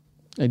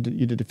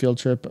did a field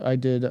trip. I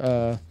did.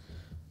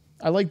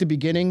 I like the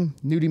beginning,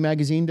 Nudie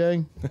Magazine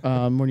Day,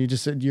 when you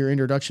just said your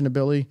introduction to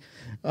Billy.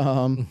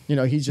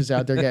 He's just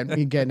out there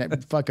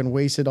getting fucking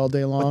wasted all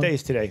day long. What day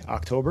is today?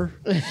 October?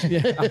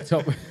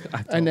 October.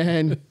 And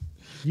then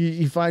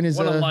you find his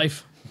What a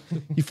life.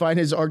 You find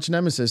his arch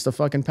nemesis, the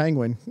fucking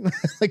penguin,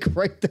 like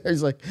right there.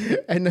 He's like,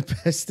 and the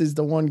best is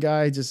the one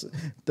guy, just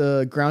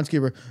the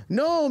groundskeeper.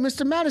 No,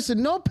 Mr.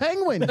 Madison, no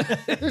penguin.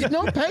 There's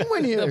no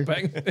penguin here.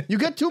 You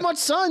get too much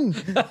sun.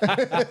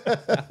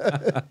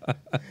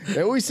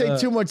 They always say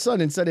too much sun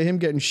instead of him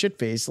getting shit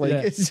faced. Like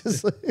it's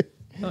just like,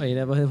 Oh, you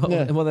never.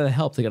 Well, that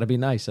helps. They got to be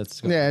nice.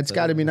 Yeah, it's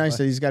got to be nice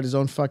that he's got his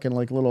own fucking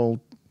like little,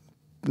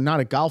 not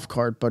a golf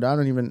cart, but I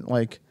don't even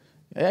like.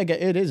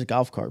 It is a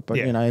golf cart, but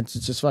you know, it's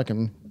just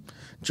fucking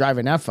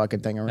driving that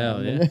fucking thing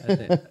around. Hell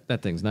yeah,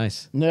 that thing's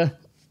nice. Yeah.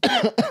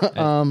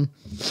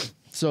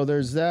 So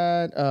there's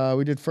that.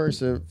 We did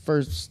first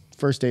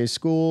day of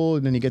school,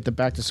 and then you get the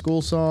back to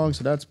school song,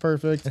 so that's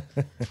perfect.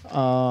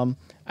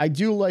 I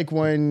do like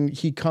when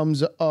he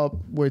comes up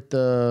with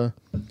the,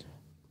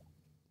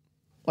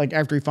 like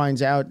after he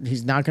finds out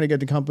he's not going to get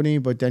the company,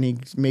 but then he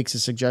makes a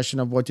suggestion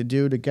of what to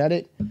do to get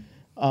it.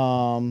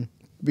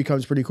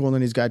 Becomes pretty cool, and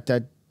then he's got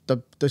that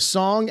the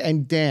song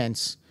and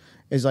dance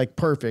is like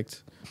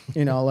perfect.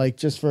 You know, like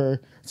just for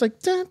it's like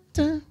da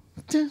da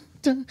da.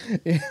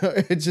 You know,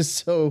 it's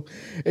just so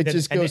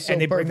just goes so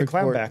and they perfect. bring the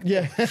clown back.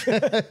 Yeah,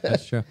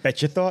 That's true.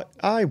 Bet you thought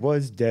I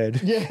was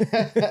dead.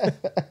 Yeah.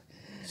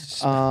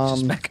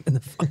 Just back in the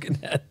fucking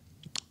head.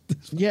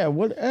 Yeah.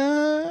 What?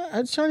 I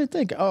was trying to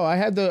think. Oh, I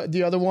had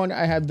the other one.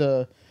 I had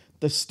the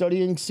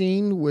studying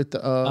scene with. They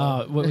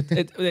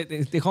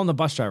call him the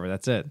bus driver.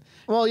 That's it.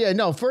 Well, yeah.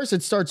 No. First,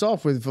 it starts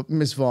off with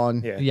Miss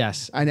Vaughn. Yeah.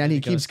 Yes. And then he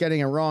keeps getting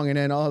it wrong, and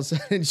then all of a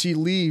sudden she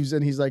leaves,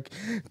 and he's like,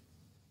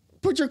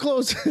 "Put your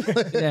clothes."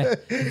 Yeah,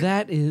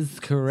 that is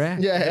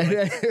correct. Yeah.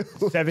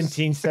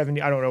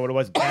 1770. I don't know what it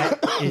was. That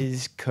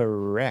is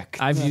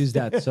correct. I've used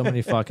that so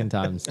many fucking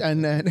times.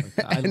 And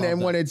then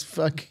when it's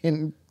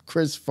fucking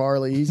Chris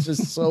Farley, he's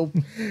just so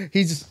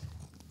he's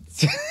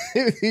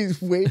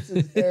waves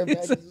his hair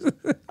back.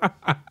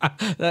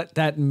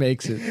 That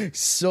makes it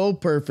So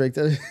perfect.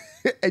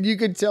 And you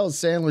could tell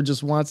Sandler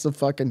just wants to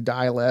fucking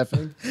die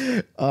laughing.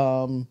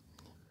 And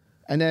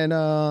then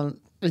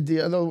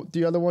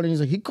the other one,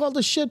 he's like, he called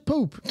the shit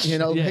poop. You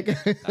know, Yeah. like,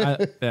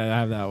 I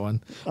have that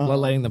one.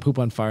 Lighting the poop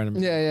on fire.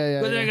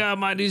 yeah. But I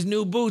got these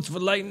new boots for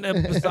lighting up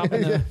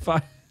stopping the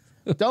fire.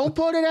 Don't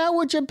put it out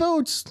with your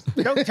boots.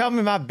 Don't tell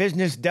me my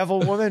business,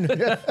 devil woman.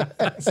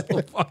 So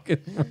fucking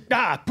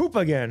Poop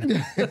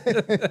again.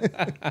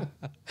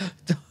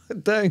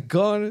 thank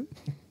God.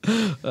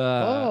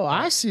 Oh,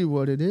 I see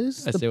what it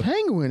is. I see The what-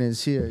 penguin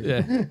is here.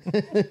 Yeah.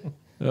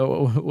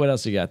 What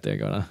else you got there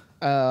going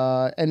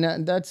on?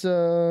 And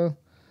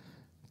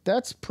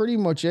that's pretty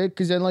much it.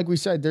 Because then, like we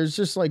said, there's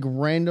just like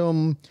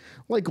random,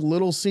 like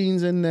little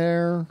scenes in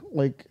there,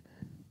 like,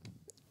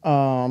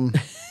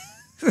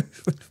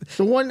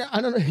 the one I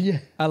don't know. Yeah,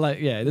 I like.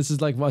 Yeah, this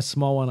is like a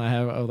small one I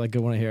have. I like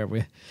good one here.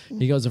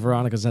 He goes to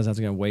Veronica, says that's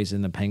gonna waste,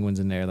 and the penguin's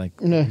in there. Like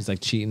he's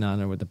like cheating on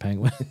her with the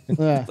penguin.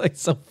 Yeah. It's like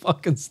so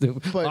fucking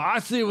stupid. But- I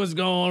see what's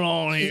going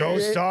on here. So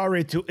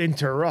sorry to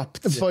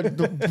interrupt.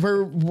 but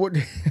for what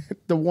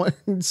the one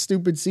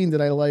stupid scene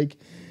that I like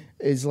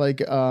is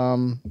like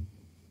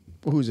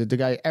who's it? The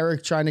guy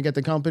Eric trying to get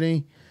the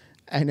company,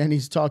 and then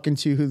he's talking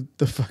to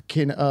the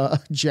fucking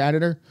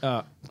janitor.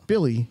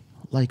 Billy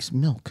likes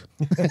milk.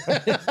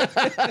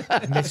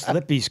 Miss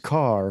Lippy's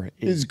car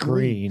is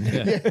green.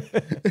 Yeah.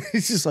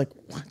 He's just like,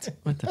 what?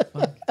 What the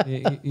fuck?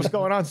 What's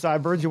going on,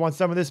 Sideburns? You want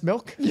some of this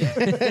milk?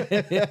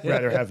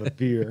 Rather have a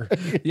beer.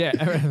 Yeah.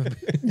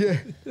 Yeah.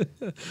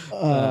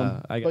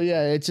 I got But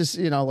yeah, it's just,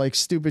 you know, like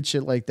stupid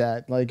shit like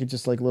that. Like it's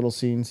just like little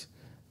scenes.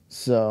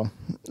 So,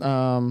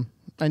 and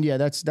yeah,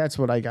 that's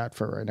what I got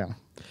for right now.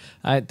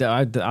 I'll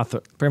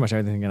pretty much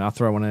everything, and I'll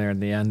throw one in there at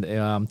the end.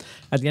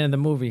 At the end of the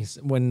movie,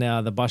 when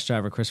the bus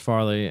driver Chris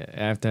Farley,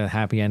 after the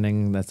happy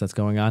ending that's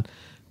going on,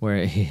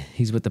 where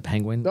he's with the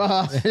penguin.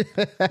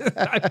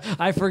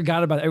 I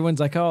forgot about it. Everyone's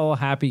like, oh,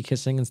 happy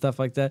kissing and stuff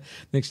like that.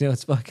 Next thing you know,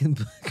 it's fucking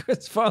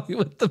Chris Farley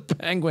with the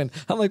penguin.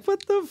 I'm like,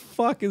 what the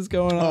fuck is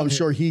going on? Oh, I'm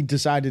sure he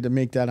decided to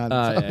make that on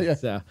his own. Yeah.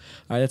 So, all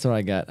right, that's what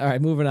I got. All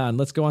right, moving on.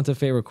 Let's go on to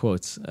favorite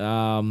quotes.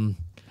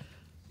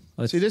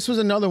 See, this was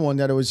another one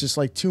that it was just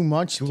like too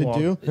much to long.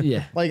 do.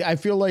 Yeah. Like I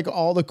feel like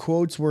all the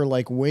quotes were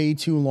like way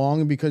too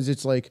long because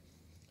it's like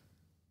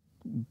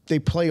they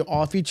play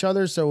off each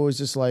other. So it was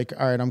just like,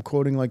 all right, I'm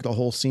quoting like the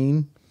whole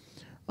scene.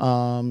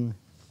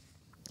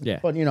 Yeah.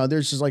 But you know,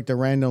 there's just like the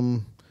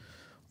random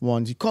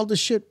ones. You called the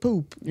shit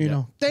poop. You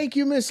know, thank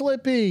you, Miss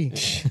Lippy.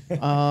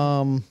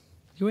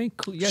 You ain't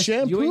cool. Yes,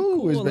 Shampoo you ain't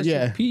cool is unless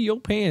yeah. you pee your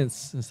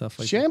pants and stuff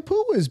like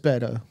Shampoo is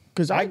better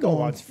because I go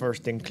on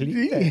first and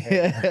clean the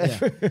hair.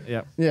 that.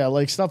 Yeah. Yeah,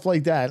 like stuff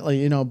like that. Like,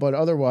 you know, but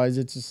otherwise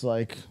it's just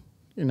like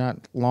you're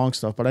not long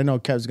stuff. But I know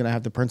Kev's gonna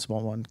have the principal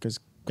one because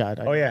God.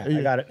 Oh yeah,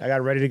 I got it. I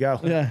got it ready to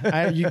go.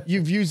 Yeah,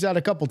 you've used that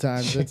a couple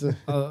times. It's a,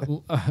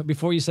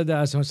 Before you said that,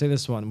 I just want to say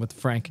this one with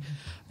Frank.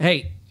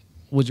 Hey,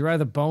 would you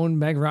rather bone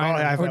Meg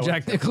Ryan or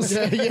Jack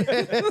Nicholson?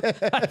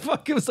 I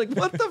fucking was like,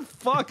 what the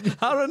fuck?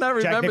 How did I not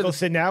remember? Jack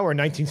Nicholson now or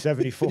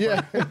 1974?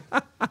 yeah,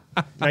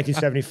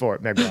 1974,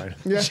 Meg Ryan.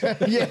 yeah.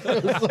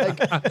 It was like,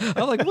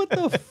 I'm like, what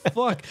the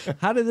fuck?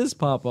 How did this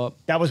pop up?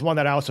 That was one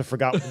that I also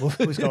forgot what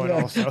was going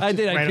on. Also, I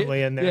did.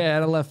 randomly in there. Yeah,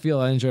 out of left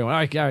field. I enjoy one. All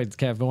right,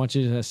 Kev, I want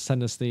you to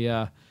send us the.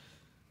 Well,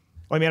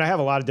 I mean, I have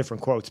a lot of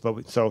different quotes, but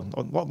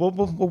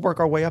we'll work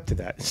our way up to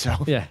that. So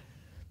Yeah.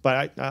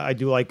 But I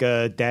do like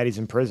Daddy's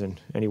in prison,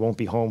 and he won't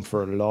be home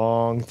for a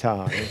long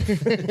time.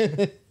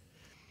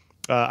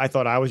 I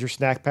thought I was your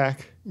snack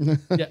pack.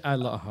 Yeah, I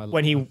love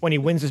When he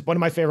wins this, one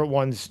of my favorite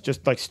ones,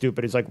 just like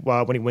stupid, is like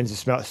when he wins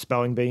the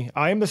spelling bee.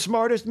 I am the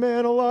smartest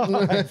man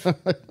alive.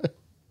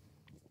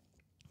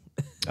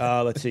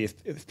 Let's see.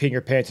 If peeing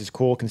your pants is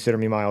cool, consider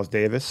me Miles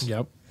Davis.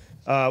 Yep.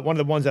 One of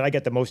the ones that I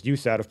get the most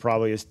use out of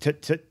probably is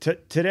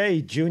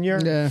today, Junior.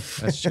 Yeah.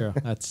 That's true.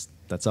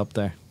 That's up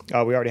there.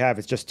 We already have.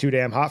 It's just too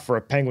damn hot for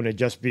a penguin to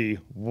just be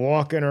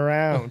walking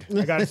around.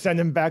 I got to send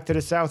him back to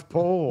the South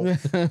Pole.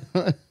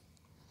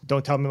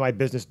 Don't tell me my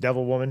business,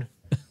 devil woman.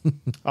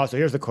 So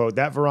here's the quote.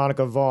 That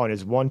Veronica Vaughn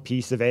is one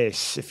piece of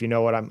ace, if you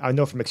know what I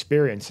know from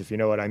experience, if you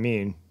know what I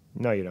mean.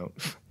 No, you don't.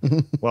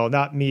 Well,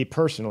 not me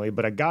personally,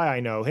 but a guy I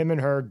know, him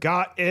and her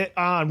got it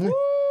on.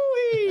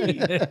 Woo-wee!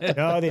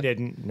 No, they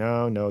didn't.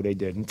 No, they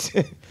didn't.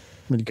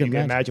 You can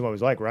imagine what it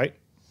was like, right?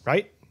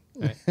 Right?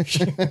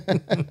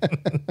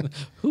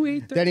 Who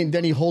ate that?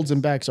 Then he holds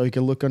him back so he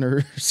can look under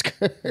her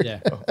skirt. Yeah.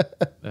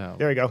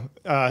 There you go.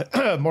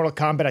 Mortal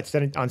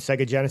Kombat on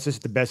Sega Genesis,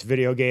 the best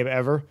video game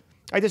ever.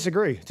 I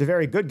disagree. It's a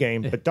very good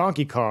game, but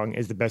Donkey Kong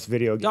is the best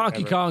video game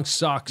Donkey ever. Kong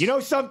sucks. You know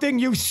something?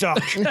 You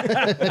suck. Here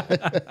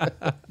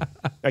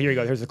you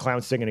go. Here's the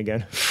clown singing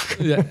again.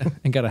 Yeah,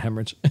 and got a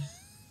hemorrhage.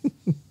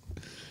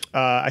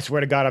 I swear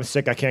to God, I'm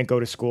sick. I can't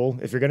go to school.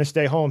 If you're going to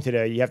stay home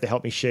today, you have to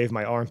help me shave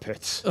my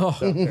armpits. Oh.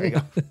 So, there you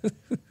go.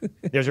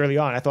 It was early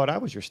on. I thought I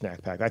was your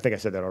snack pack. I think I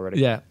said that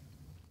already. Yeah.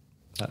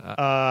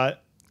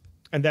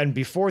 And then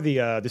before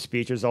the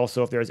speech is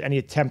also if there is any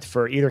attempt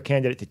for either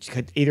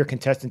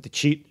contestant to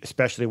cheat,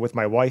 especially with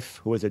my wife,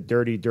 who is a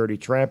dirty, dirty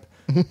tramp,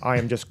 I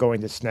am just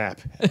going to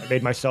snap. I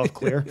made myself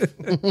clear.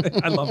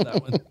 I love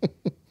that one.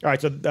 All right,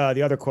 so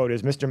the other quote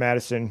is, Mr.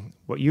 Madison,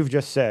 what you've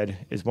just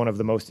said is one of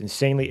the most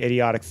insanely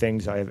idiotic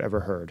things I have ever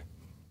heard.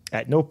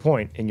 At no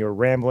point in your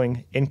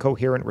rambling,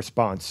 incoherent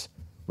response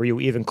were you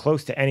even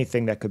close to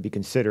anything that could be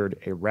considered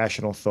a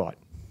rational thought.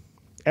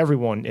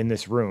 Everyone in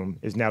this room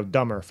is now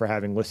dumber for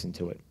having listened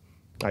to it.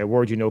 I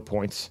award you no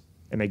points,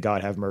 and may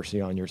God have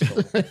mercy on your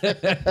soul.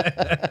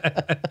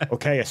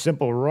 Okay, a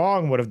simple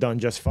wrong would have done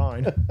just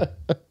fine.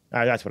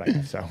 That's what I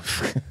have, so.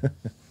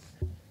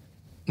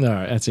 All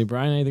right, let's see.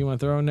 Brian, anything you want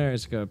to throw in there?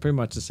 It's pretty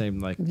much the same.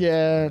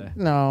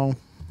 No,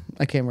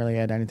 I can't really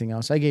add anything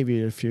else. I gave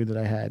you a few that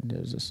I had. It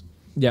was just.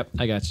 Yep,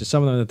 I got you.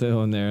 Some of them that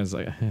throw in there is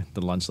like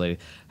the lunch lady.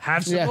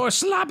 Have some more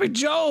sloppy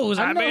joes.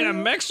 I made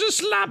them extra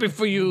sloppy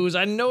for yous.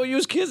 I know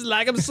yous kids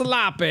like them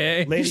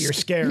sloppy. Lady, you're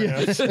scaring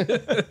us.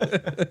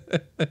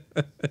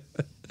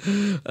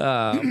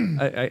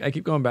 I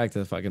keep going back to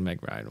the fucking Meg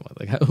Ryan one.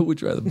 Like, who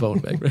would you rather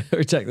bone Meg Ryan?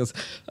 Or check this.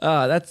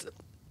 That's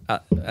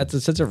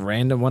such a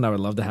random one I would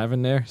love to have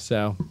in there.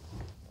 So,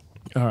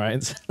 all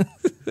right.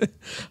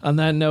 On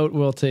that note,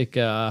 we'll take.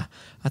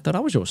 I thought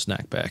I was your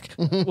snack back.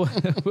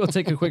 We'll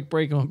take a quick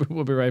break and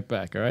we'll be right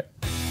back. All right.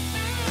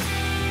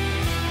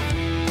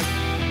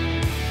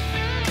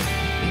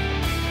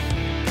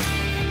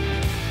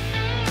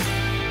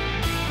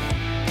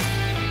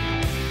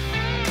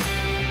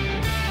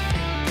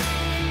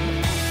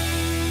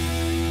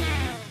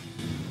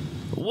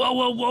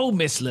 Whoa,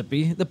 Miss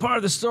Lippy. The part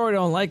of the story I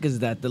don't like is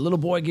that the little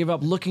boy gave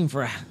up looking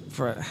for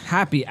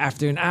Happy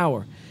after an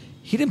hour.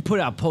 He didn't put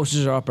out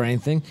posters or up or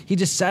anything. He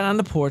just sat on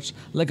the porch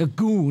like a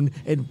goon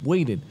and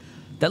waited.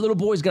 That little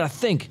boy's got to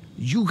think.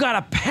 You got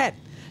a pet.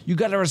 You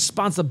got a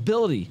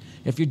responsibility.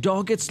 If your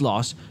dog gets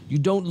lost, you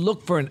don't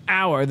look for an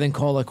hour, then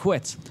call it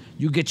quits.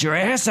 You get your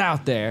ass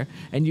out there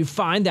and you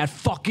find that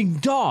fucking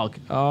dog.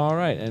 All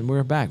right, and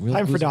we're back.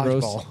 Time for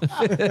dodgeball.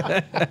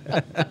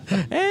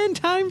 And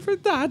time for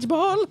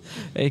dodgeball,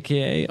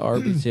 a.k.a.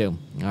 RB2.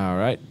 All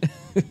right.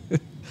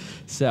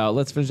 So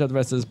let's finish up the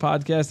rest of this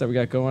podcast that we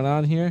got going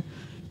on here.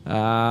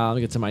 Let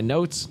me get to my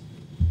notes.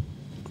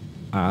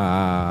 Where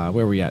are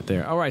we at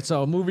there? All right,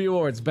 so movie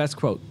awards, best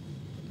quote.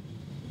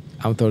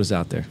 I'm going to throw this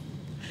out there.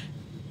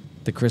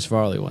 The Chris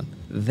Farley one.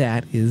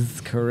 That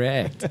is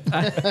correct.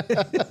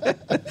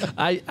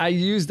 I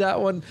use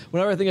that one.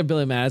 Whenever I think of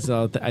Billy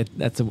Madison,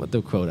 that's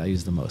the quote I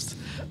use the most.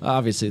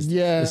 Obviously, it's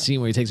the scene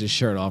where he takes his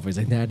shirt off. He's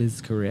like, that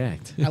is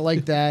correct. I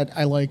like that.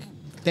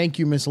 Thank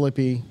you, Miss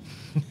Lippy.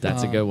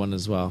 That's a good one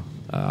as well.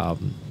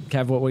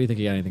 Kev, what do you think?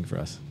 You got anything for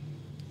us?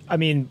 I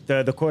mean,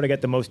 the quote I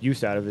get the most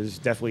use out of is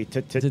definitely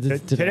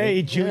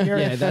today, Junior.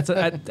 Yeah, that's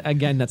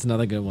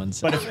another good one.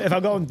 So. But if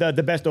I'm going,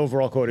 the best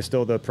overall quote is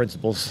still the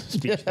principal's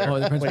speech there,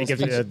 when he gives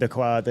you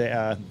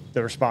the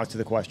response to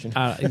the question.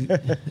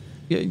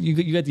 You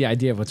get the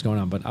idea of what's going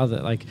on, but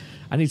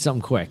I need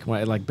something quick.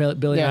 Like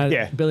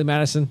Billy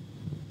Madison,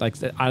 like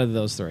out of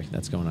those three,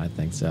 that's going on, I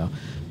think. So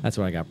that's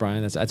what I got,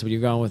 Brian. That's what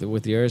you're going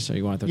with yours, or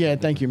you want to? Yeah,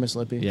 thank you, Miss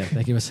Lippy. Yeah,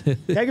 thank you, Miss.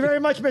 Thank you very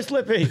much, Miss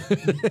Lippy.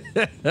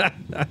 All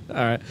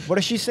right. What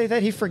does she say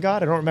that he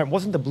forgot? I don't remember. It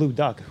wasn't the blue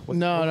duck?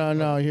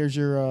 No. Here's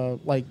your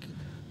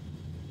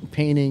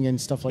painting and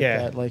stuff like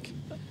that.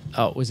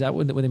 Oh, was that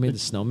when they made the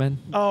snowmen?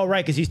 Oh,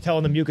 right, because he's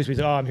telling the mucus, he's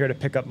I'm here to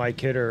pick up my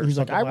kid, or he's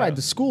like, I ride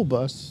the school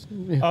bus.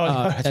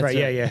 Oh, that's right.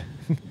 Yeah.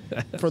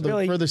 for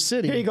the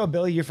city. Here you go,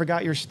 Billy. You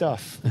forgot your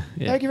stuff.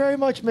 Yeah. Thank you very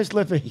much, Miss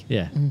Lippy.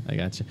 Yeah, I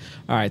got you.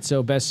 All right,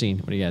 so best scene.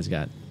 What do you guys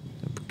got?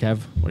 Kev,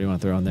 what do you want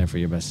to throw on there for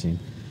your best scene?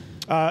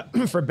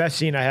 For best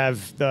scene, I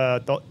have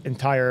the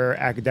entire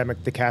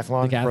academic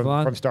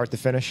decathlon, from start to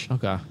finish.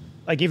 Okay.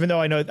 Like, even though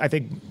I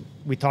think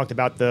we talked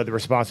about the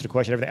response to the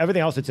question,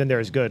 everything else that's in there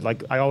is good.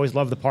 Like, I always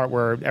love the part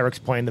where Eric's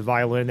playing the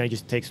violin and then he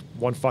just takes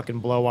one fucking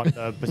blow on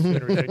the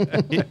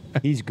bassoon.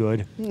 He's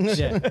good.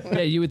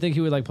 Yeah, you would think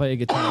he would like play a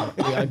guitar,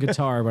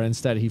 but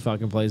instead he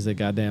fucking plays the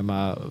goddamn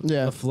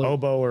the flute.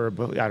 Oboe or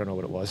I don't know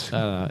what it was. I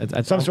don't know.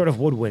 It's some sort of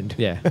woodwind.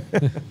 Yeah,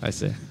 I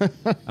see.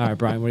 All right,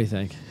 Brian, what do you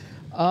think?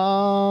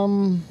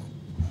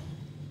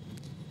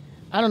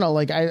 I don't know.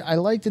 Like, I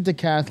like the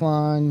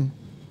decathlon,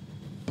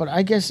 but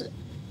I guess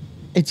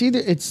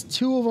it's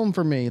two of them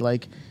for me.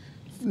 Like,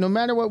 no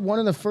matter what, one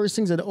of the first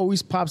things that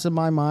always pops in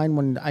my mind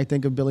when I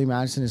think of Billy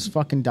Madison is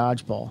fucking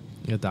dodgeball.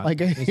 Yeah, like,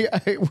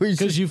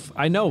 because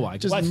I know why.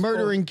 Just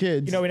murdering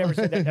kids. You know, we never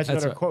said that. That's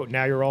another quote.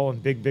 Now you're all in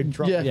big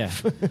trouble. Yeah,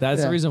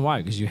 that's the reason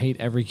why. Because you hate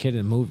every kid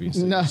in movies.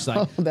 So no,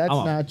 like, that's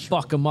not true.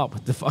 Fuck them up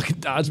with the fucking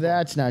dodgeball.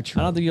 That's not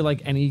true. I don't think you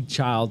like any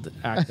child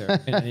actor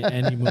in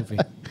any movie.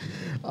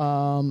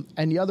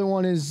 And the other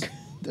one is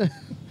the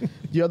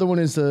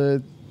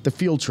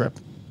field trip.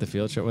 The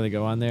field trip where they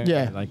go on there.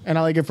 Yeah, and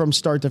I like it from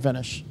start to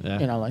finish. Yeah.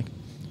 You know, like,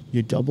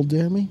 you double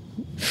dare me?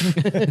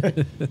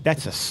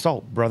 That's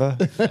assault, brother.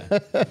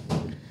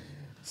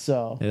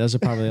 So yeah, those are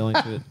probably the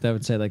only two that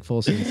would say like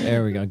full scenes.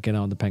 There we go. Get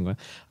on the Penguin.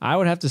 I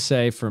would have to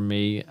say for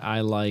me,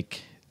 I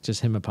like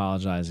just him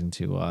apologizing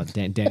to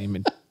Danny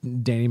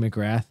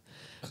McGrath,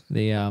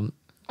 the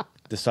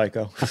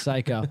psycho. The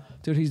psycho,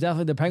 dude. He's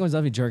definitely the Penguin's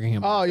definitely jerking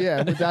him. Oh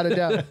yeah, without a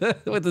doubt.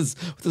 with his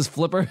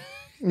flipper.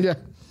 Yeah.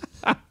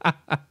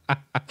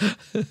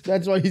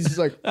 That's why he's just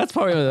like. That's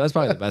probably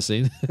the best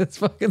scene. It's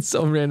fucking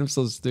so random,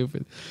 so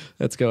stupid.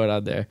 That's going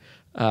on there.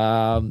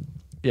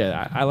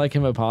 Yeah, I like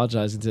him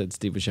apologizing to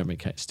Steve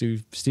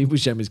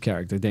Buscemi's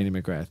character, Danny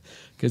McGrath,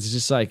 because it's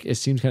just like it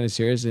seems kind of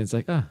serious, and it's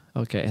like, oh,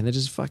 okay, and then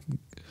just fucking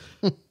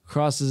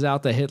crosses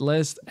out the hit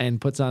list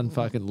and puts on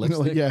fucking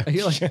lipstick. Yeah,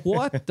 you're like,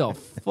 what the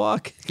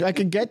fuck? I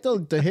can get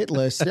the hit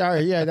list.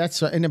 Yeah,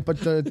 that's but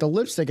the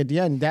lipstick at the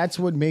end, that's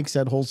what makes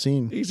that whole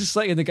scene. He's just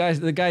like, and the guy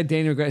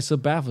Danny McGrath is so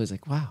baffled. He's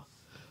like, wow,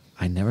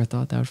 I never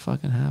thought that would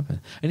fucking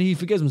happen, and he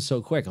forgives him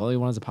so quick. All he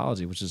wants is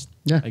apology, which is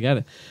I get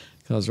it.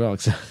 I was wrong.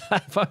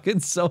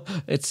 So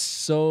it's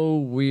so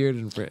weird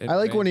and I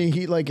like when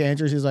he like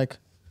answers. He's like,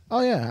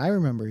 "Oh yeah, I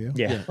remember you."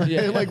 Yeah.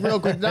 Like real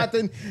quick.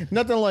 Nothing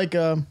like.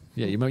 Yeah,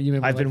 you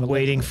remember. I've been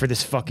waiting for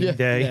this fucking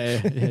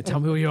day. Yeah. Tell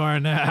me who you are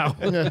now.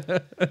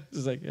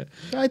 It's like,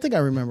 I think I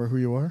remember who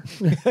you are.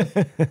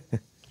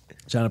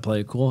 Trying to play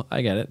it cool.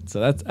 I get it.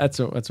 So that's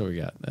what we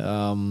got.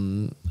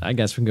 I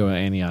guess we can go with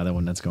any other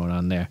one that's going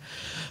on there.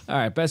 All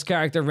right, best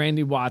character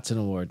Randy Watson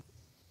award.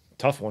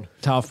 Tough one.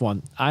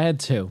 I had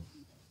two.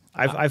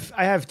 I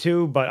have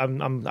two, but I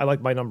like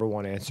my number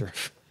one answer.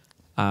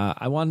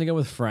 I wanted to go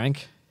with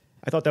Frank.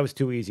 I thought that was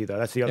too easy though.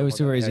 That's the other. It was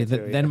too easy.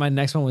 Then my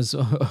next one was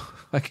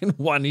fucking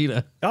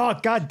Juanita. Oh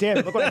god damn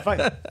it! Look what I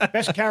find.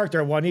 Best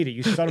character Juanita.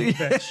 You son of a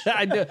bitch.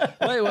 I do.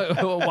 Wait,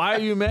 why are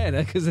you mad?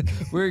 Because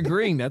we're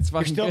agreeing. That's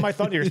fucking. You're still my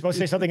thunder. You're supposed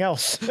to say something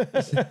else.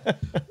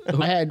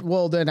 I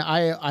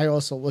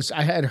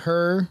had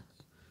her.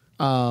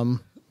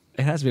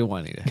 It has to be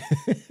Juanita.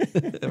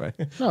 Right.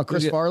 No,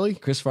 Chris Farley.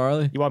 Chris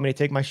Farley. You want me to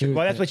take my shirt?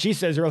 Well, that's what she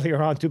says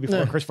earlier on too.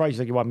 Before Chris Farley, she's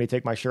like, "You want me to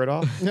take my shirt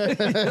off?" We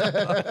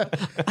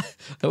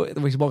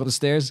walk up the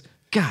stairs.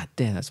 God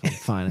damn, that's one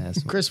fine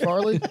ass. Chris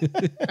Farley,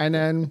 and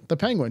then the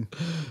Penguin.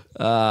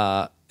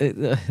 I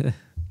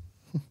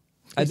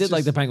did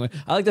like the Penguin.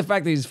 I like the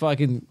fact that he's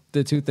fucking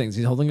the two things.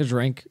 He's holding a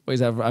drink while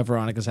he's at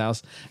Veronica's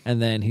house, and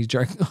then he's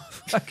jerking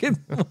off fucking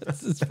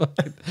what's this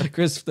fucking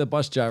Chris, the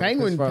bus driver.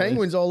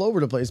 Penguin's all over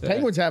the place.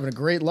 Penguin's having a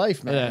great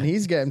life, man. Yeah.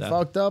 He's getting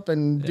fucked up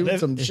and doing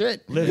some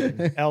shit. Living.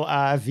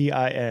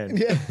 Livin.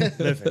 Yeah.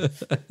 Living.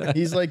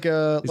 He's like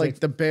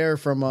the bear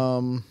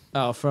from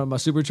from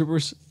Super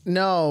Troopers.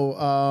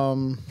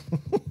 No,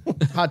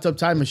 Hot Tub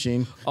Time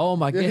Machine. Oh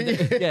my god!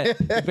 Yeah,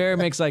 the bear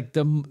makes like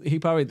he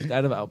probably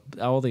out of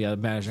all the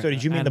management. So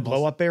did you mean the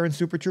blow up bear in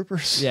Super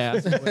Troopers? Yeah,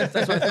 that's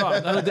what I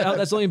thought.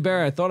 That's the only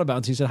bear I thought about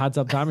until you said Hot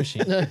Tub Time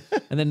Machine,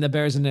 and then the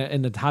bear's in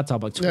the hot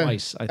tub like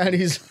twice. Yeah. And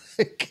he's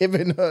like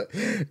giving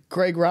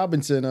Craig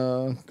Robinson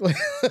giving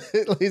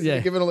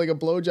him like a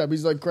blowjob.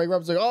 He's like Craig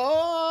Robinson, like,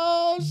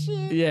 oh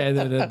shit. Yeah,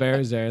 the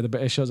bear's there. The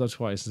bear shows up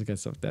twice. It's good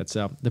stuff like that.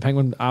 So the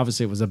Penguin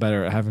obviously was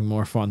having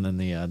more fun than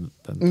the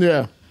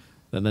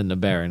than the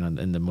bear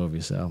in the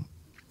movie. So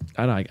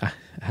I don't know.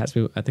 It has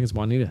to be. I think it's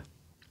Juanita.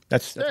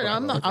 That's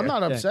I'm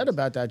not upset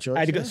about that choice. I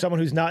had to get someone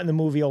who's not in the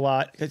movie a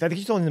lot. I think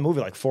she's only in the movie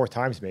like 4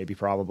 times, maybe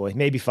 5.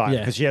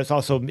 Because she has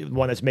also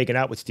one that's making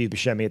out with Steve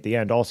Buscemi at the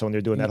end, also when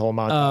they're doing that whole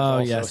montage. Oh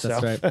also, yes,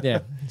 that's right. Yeah,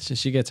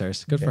 she gets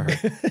hers. Good for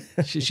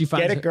her. She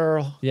finds get it,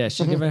 girl. Yeah,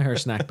 she's giving her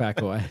snack pack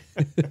away.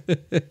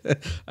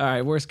 All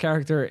right, worst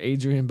character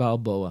Adrian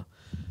Balboa.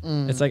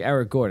 It's like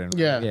Eric Gordon.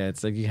 Right? Yeah.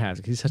 It's like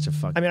he's such a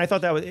fuck. I mean, I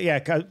thought that was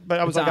but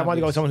I was like, I wanted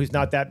to go with someone who's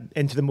not that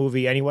into the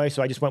movie anyway,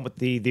 so I just went with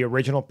the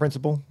original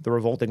principal, the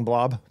revolting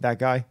blob, that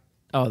guy.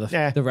 Oh,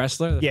 the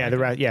wrestler. I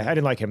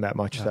didn't like him that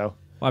much. So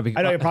Why?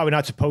 I know you're probably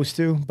not supposed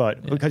to,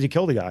 but because he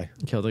killed a guy.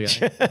 Killed a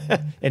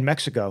guy in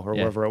Mexico or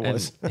wherever it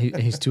was.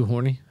 He's too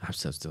horny. I'm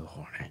so still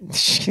horny.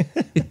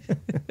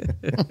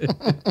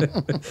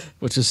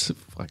 Which is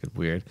fucking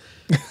weird.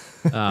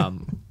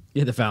 The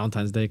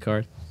Valentine's Day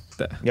card.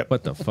 Yep.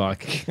 What the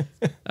fuck?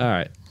 All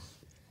right.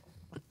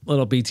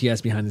 Little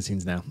BTS behind the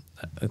scenes now.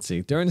 Let's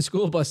see. During the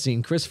school bus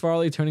scene, Chris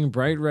Farley turning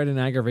bright red in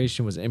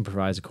aggravation was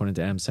improvised, according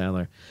to Adam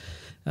Sandler.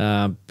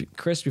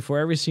 Chris, before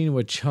every scene,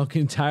 would chug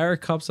entire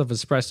cups of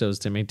espressos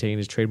to maintain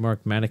his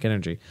trademark manic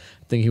energy.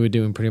 I think he would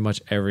do in pretty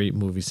much every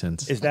movie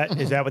since. Is that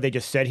what they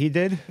just said he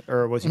did,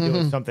 or was he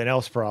doing something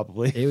else?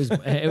 Probably. It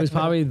was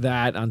probably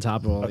that on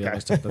top of all the other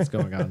stuff that's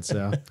going on.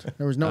 So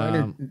there was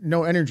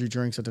no energy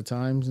drinks at the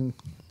time, and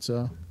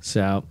so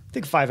I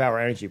think 5 Hour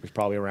Energy was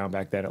probably around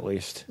back then at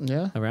least.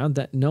 Yeah, around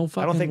that. No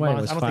fucking I don't think way.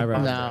 Monster, it was 5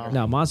 Hour.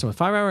 No, Monster.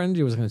 5 Hour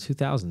Energy was in the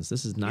 2000s.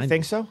 This is 90s. You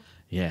think so?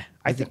 Yeah,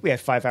 I think we had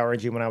 5 Hour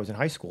Energy when I was in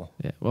high school.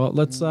 Yeah, well,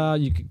 let's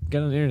you can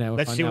get on the internet.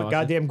 Let's see what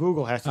goddamn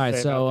Google has to say. All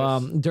right, so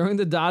about this. During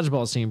the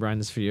dodgeball scene, Brian,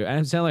 this is for you.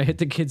 Adam Sandler hit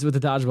the kids with the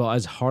dodgeball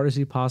as hard as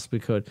he possibly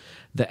could.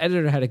 The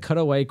editor had to cut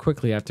away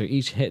quickly after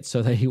each hit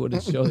so that he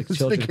wouldn't show the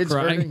children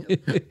crying.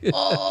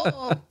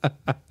 Oh.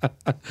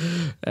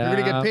 You're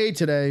gonna get paid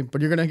today,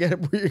 but you're gonna get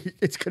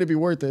it's gonna be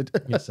worth it.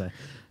 Yes, you're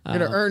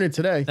gonna earn it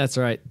today. That's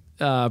right.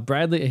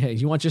 Bradley, hey,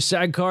 you want your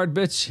SAG card,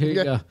 bitch? Here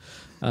you go.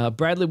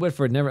 Bradley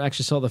Whitford never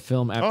actually saw the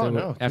film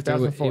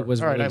after it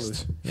was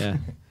released. Yeah.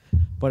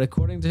 But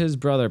according to his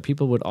brother,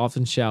 people would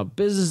often shout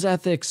 "business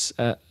ethics,"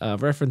 a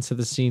reference to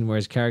the scene where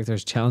his character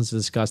is challenged to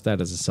discuss that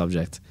as a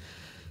subject.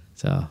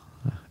 So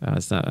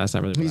that's not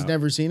really. He's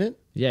never seen it.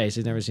 Yeah, he's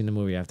never seen the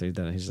movie after he's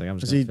done it. He's like, I'm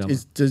just going to film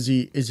it. Does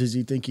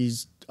he think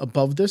he's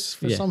above this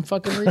for some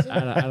fucking reason?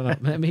 I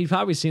don't know. I mean, he's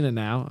probably seen it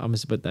now.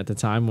 But at the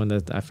time when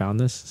I found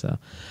this, so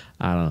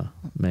I don't know.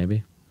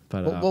 Maybe.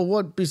 But well,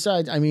 what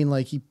besides? I mean,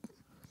 like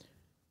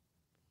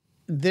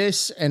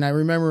this, and I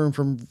remember him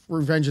from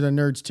Revenge of the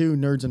Nerds 2,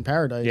 Nerds in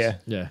Paradise.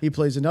 Yeah. He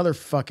plays another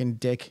fucking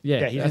dick.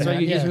 Yeah, he's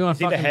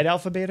the head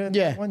alphabet in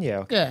that one? Yeah,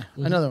 okay.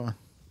 Yeah, another one.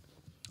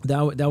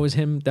 That was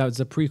him. That was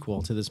a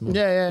prequel to this movie.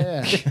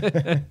 Yeah.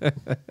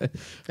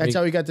 That's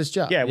how he got this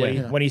job. Yeah,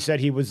 when he said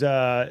he was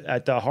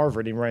at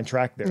Harvard, he ran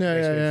track there.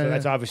 So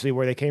that's obviously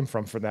where they came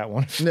from for that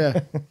one.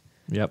 Yeah.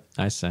 Yep,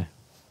 I say.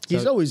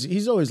 He's always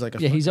like a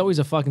he's always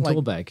a fucking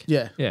tool bag.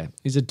 Yeah.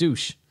 He's a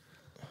douche,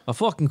 a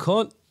fucking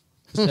cunt.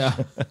 So.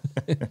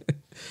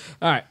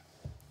 All right,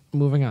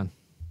 moving on.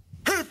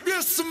 If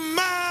you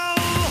smell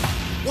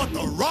what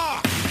The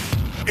Rock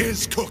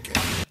is cooking.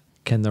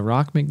 Can The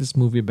Rock make this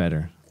movie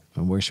better?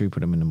 And where should we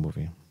put him in the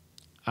movie?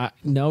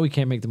 No, we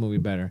can't make the movie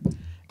better.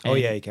 Oh,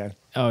 yeah, you can.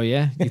 Oh,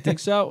 yeah? You think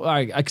so? All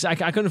right, I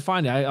couldn't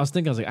find it. I was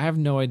like, I have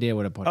no idea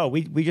where to put it. Oh,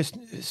 we just,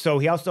 so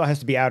he also has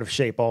to be out of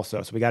shape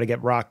also. So we got to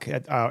get Rock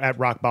at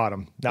rock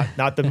bottom.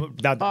 Not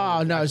the.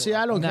 Oh, no. See,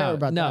 I don't care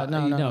about that.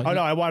 No. Oh,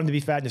 no, I want him to be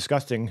fat and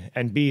disgusting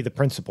and be the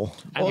principal.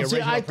 Well, see,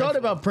 I thought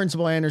about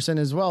Principal Anderson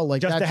as well.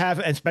 Like just to have,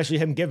 and especially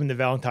him giving the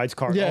Valentine's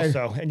card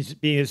also, and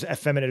just being as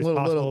effeminate as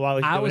possible while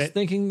he's doing it. I was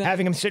thinking that.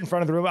 Having him sit in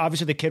front of the room,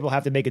 obviously the kid will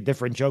have to make a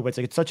different joke, but it's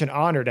like, it's such an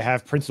honor to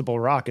have Principal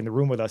Rock in the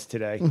room with us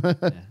today.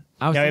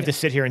 Now we have to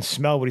sit here and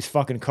smell what he's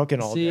fucking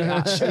cooking all day.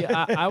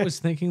 I was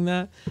thinking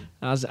that.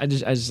 I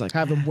just like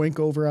have him wink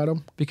over at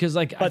him because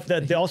like. But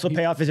the also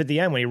payoff is at the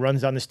end when he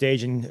runs on the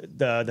stage and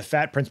the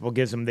fat principal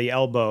gives him the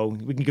elbow.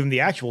 We can give him the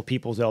actual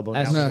people's elbow.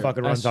 Now he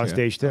fucking runs on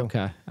stage too.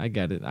 Okay, I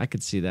get it. I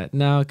could see that.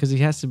 No, because he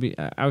has to be.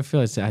 I would feel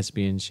like it has to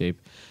be in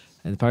shape,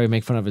 and probably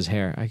make fun of his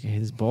hair.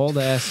 His bald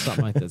ass,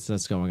 something like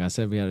that's going on.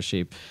 Instead of being out of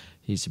shape,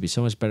 he used to be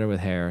so much better with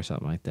hair or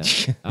something like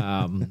that.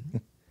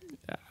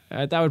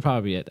 That would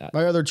probably be it.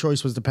 My other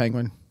choice was the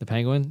Penguin. The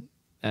Penguin?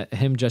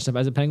 Him dressed up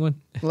as a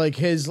penguin? Like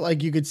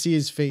you could see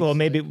his face. Well,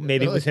 maybe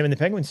it was him in the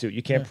penguin suit.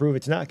 You can't prove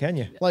it's not, can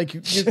you? Like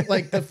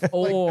the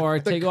or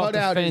take off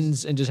the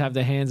fins and just have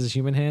the hands as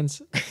human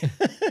hands,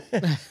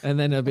 and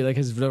then it'll be like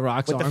the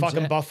Rock's with arms. the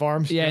fucking buff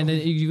arms. Yeah, and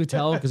then you could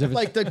tell because of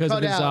like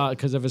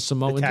because of his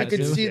Samoan tattoo.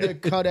 You could see the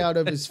cutout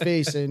of his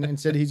face, and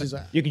instead he's just.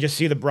 You can just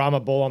see the Brahma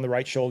bull on the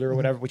right shoulder or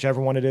whatever,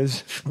 whichever one it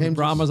is.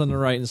 Brahma's on the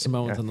right and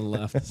Samoan's on the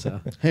left. So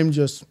him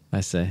just.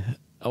 I say,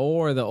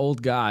 or the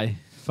old guy,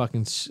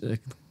 fucking.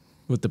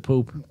 With the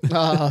poop.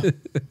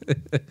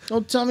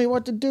 Don't tell me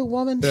what to do,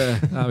 woman.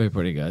 That'd be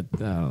pretty good. I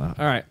don't know.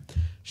 All right.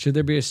 Should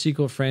there be a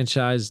sequel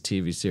franchise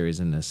TV series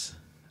in this?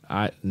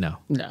 No.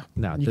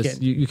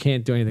 You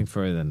can't do anything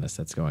further than this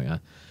that's going on.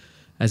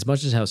 As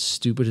much as how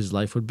stupid his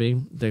life would be,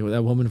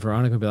 that woman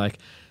Veronica would be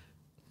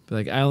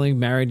like, I only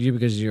married you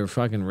because you're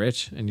fucking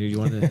rich and you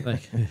want to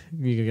like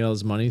you can get all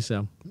this money.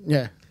 So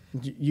yeah,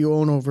 you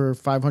own over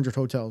 500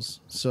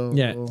 hotels. So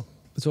yeah.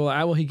 So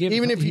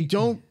even if you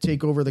don't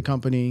take over the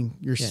company,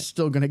 you're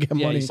still going to get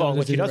money. Well,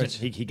 which he doesn't.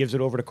 He gives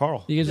it over to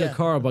Carl. He gives it to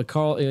Carl, but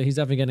Carl, he's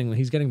definitely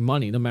getting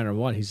money no matter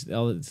what. His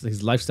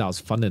lifestyle is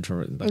funded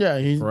for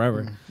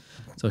forever.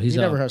 So he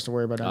never has to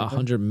worry about anything.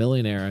 100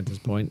 millionaire at this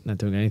point, not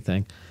doing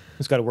anything.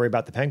 He's got to worry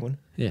about the penguin.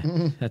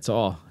 Yeah, that's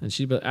all. And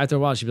after a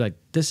while, she'd be like,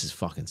 "This is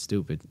fucking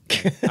stupid.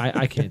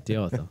 I can't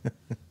deal with him."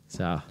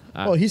 So,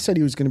 well, he said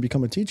he was going to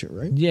become a teacher,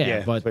 right? yeah,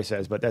 That's but what he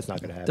says, but that's not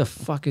going to happen. the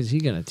fuck is he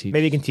gonna teach?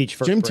 Maybe he can teach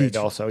first Gym grade teacher.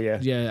 also, yeah.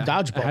 Yeah,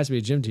 Dodgeball. It has to be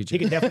a gym teacher. He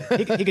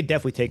could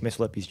definitely take Miss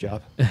Lippy's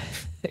job.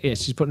 Yeah,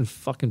 she's putting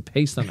fucking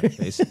paste on her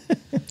face.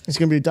 It's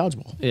going to be a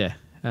dodgeball. Yeah,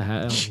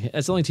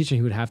 that's the only teacher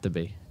he would have to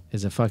be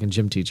is a fucking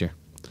gym teacher,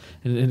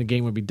 and the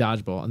game would be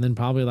dodgeball, and then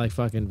probably like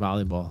fucking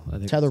volleyball. I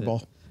think that's it.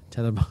 Tetherball.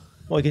 Tetherball.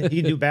 Well, he can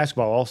do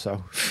basketball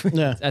also.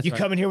 Yeah. That's You right.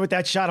 come in here with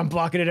that shot, I'm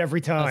blocking it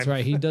every time. That's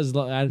right. He does.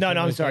 No,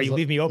 I'm sorry. You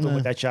leave me open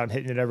with that shot, I'm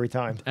hitting it every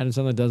time. Adam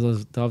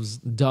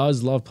Sandler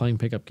does love playing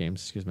pickup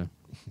games. Excuse me.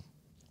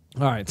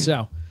 All right,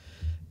 so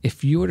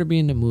if you were to be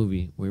in the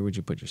movie, where would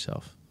you put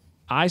yourself?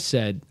 I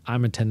said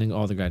I'm attending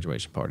all the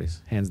graduation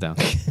parties, hands down.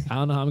 I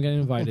don't know how I'm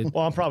getting invited.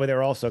 Well, I'm probably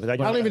there also because I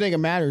don't even think it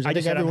matters. I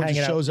think said I'm everyone just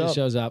hanging out. shows It up.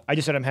 shows up. I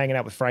just said I'm hanging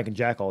out with Frank and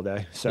Jack all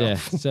day. So Yeah.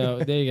 So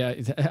there you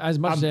go. As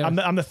much as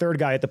I'm the third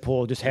guy at the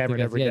pool, just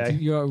hammering every yeah,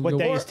 day. What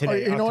day is Or,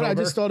 today? you know what? I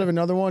just thought of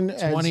another one.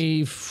 As,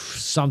 20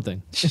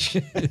 something.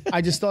 I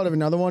just thought of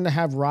another one to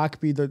have Rock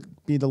be the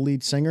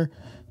lead singer.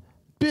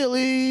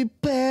 Billy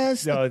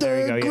passed Oh, the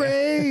there you third go,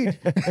 yeah.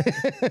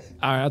 grade.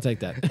 All right, I'll take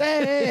that.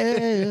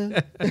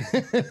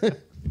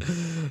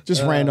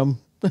 Just random.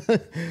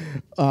 Okay.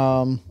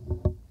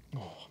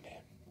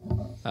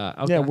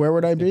 Yeah, where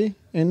would I be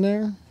in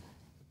there?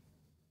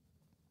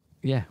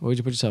 Yeah, where would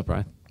you put yourself,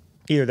 Brian?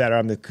 Either that or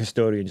I'm the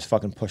custodian just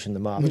fucking pushing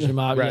them off. Push them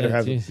off, I'd rather yeah,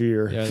 have a geez.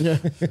 beer. Yeah.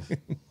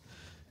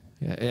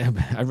 Yeah,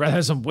 I'd rather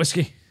have some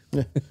whiskey.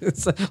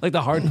 It's like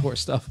the hardcore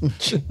stuff.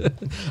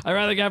 I'd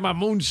rather get my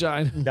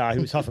moonshine. Nah, he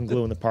was huffing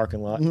glue in the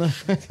parking lot.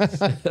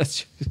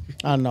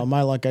 I don't know.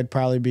 My luck, I'd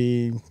probably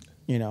be,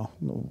 the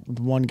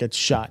one gets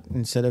shot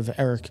instead of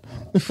Eric.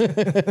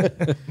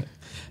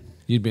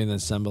 You'd be in the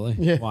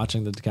assembly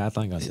watching the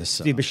decathlon. Go, this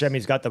Steve sucks.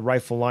 Buscemi's got the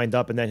rifle lined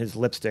up, and then his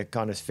lipstick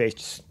on his face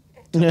just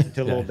tilts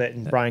a little bit,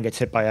 and Brian gets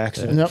hit by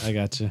accident. Yep. I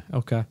got you.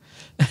 Okay.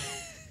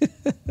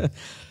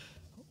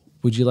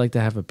 Would you like to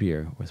have a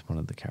beer with one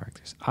of the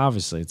characters?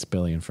 Obviously, it's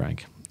Billy and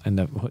Frank. And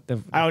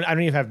I don't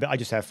even have. I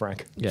just have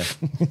Frank. yeah.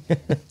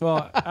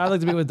 Well, I'd like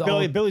to be with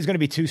Billy. Billy's going to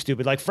be too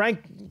stupid. Like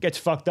Frank gets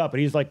fucked up, but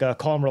he's like a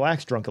calm,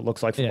 relaxed drunk. It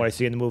looks like from Yeah. what I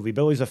see in the movie.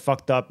 Billy's a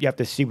fucked up. You have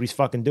to see what he's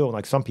fucking doing.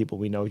 Like some people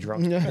we know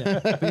drunk.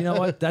 But you know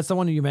what? That's the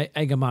one you make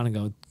egg him on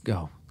and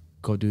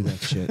go do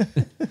that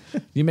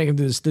shit. You make him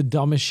do the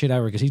dumbest shit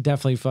ever because he's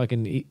definitely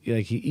fucking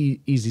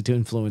easy to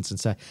influence and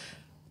say,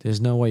 there's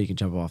no way you can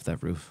jump off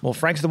that roof. Well,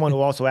 Frank's the one who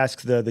also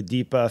asks the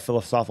deep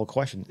philosophical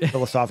questions.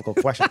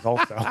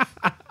 Also,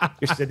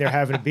 you're sitting there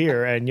having a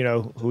beer, and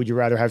who would you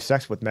rather have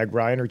sex with, Meg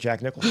Ryan or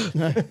Jack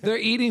Nicholson? They're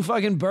eating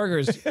fucking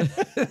burgers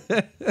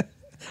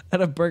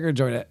at a burger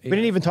joint. We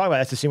didn't even talk about that.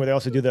 That's the scene where they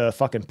also do the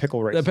fucking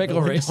pickle race. The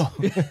pickle race.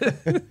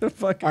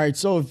 All right,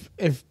 so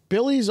if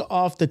Billy's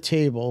off the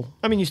table,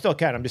 I mean, you still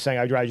can. I'm just saying.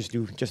 I'd rather just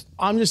do just.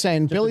 I'm just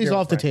saying Billy's beer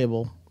off the with Frank.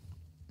 table.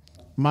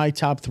 My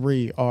top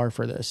three are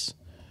for this.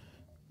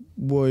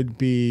 Would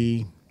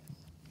be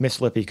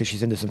Miss Lippy because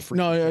she's into some free.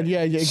 no,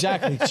 yeah,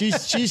 exactly.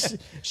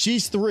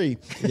 She's three.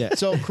 Yeah.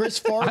 So Chris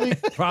Farley,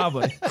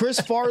 Probably. Chris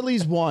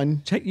Farley's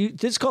one.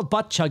 This is called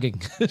butt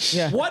chugging.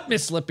 Yeah. What,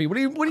 Miss Lippy? What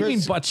do you Chris-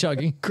 mean butt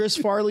chugging? Chris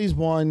Farley's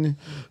one.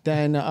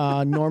 Then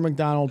Norm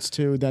Macdonald's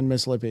two. Then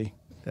Miss Lippy.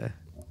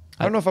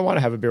 I don't know if I want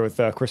to have a beer with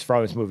Chris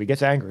Farley's movie. He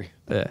gets angry.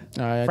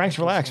 Yeah. Frank's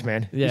relaxed,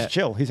 man. Yeah. He's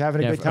chill. He's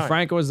having a good time.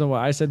 Frank was the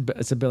one. I said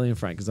it's a Billy and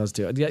Frank because those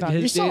two. You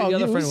His, saw, the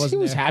other he friend was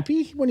wasn't there.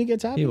 happy when he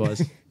gets happy. He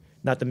was.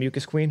 Not the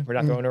mucus queen. We're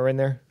not throwing her in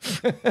there.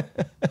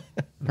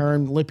 Her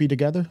and Lippy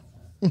together.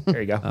 There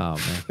you go. Oh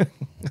man,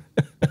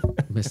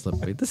 Miss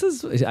Lippy. This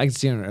is. I can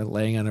see her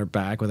laying on her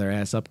back with her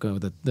ass up, going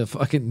with the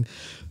fucking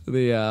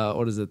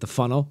what is it? The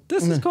funnel.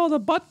 This is called a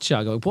butt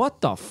chug. Like,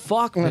 what the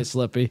fuck, Miss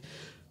Lippy?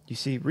 You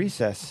see,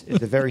 recess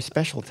is a very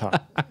special time.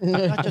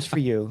 Not just for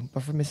you,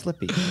 but for Miss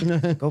Lippy.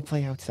 Go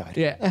play outside.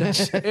 Yeah,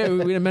 yeah, we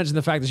didn't mention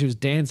the fact that she was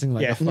dancing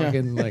like Yeah. a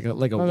fucking like a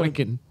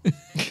Wiccan.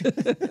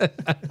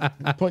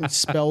 Putting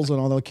spells on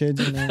all the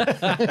kids. In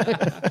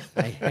there.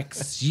 I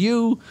hex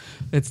you.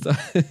 It's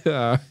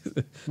the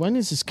When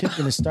is this kid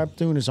going to start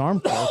doing his arm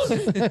pulls?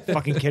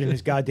 Fucking kid and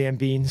his goddamn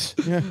beans.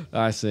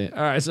 I see.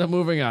 All right, so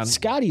moving on.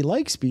 Scotty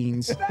likes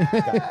beans.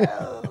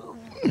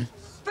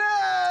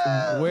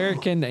 Where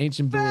can the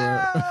ancient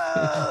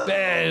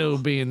Boo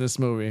be in this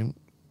movie?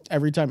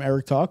 Every time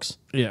Eric talks.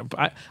 Yeah,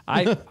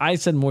 I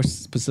said more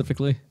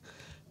specifically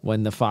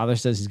when the father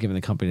says he's giving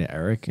the company to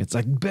Eric. It's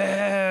like,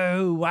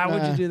 boo! Why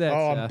would you do that?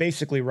 Oh, So- I'm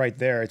basically right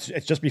there. It's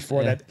just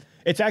before Yeah. that.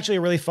 It's actually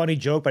a really funny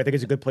joke, but I think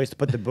it's a good place to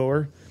put the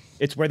booer.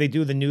 It's where they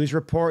do the news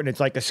report, and it's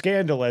like a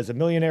scandal as a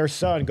millionaire's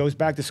son goes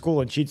back to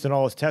school and cheats on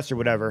all his tests or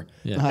whatever.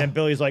 Yeah. And then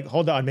Billy's like,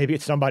 hold on, maybe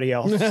it's somebody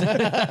else. And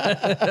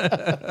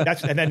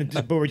then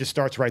the booer just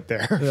starts right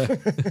there.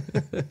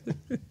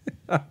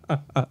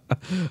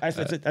 I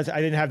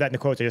didn't have that in the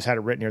quotes. I just had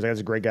it written here. I was like, that's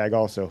a great gag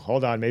also.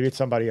 Hold on, maybe it's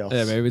somebody else.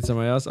 Yeah, maybe it's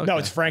somebody else. No, Okay.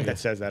 it's Frank that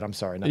says that. I'm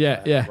sorry. Not Yeah,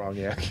 that. yeah. Wrong,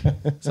 yeah.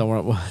 Somewhere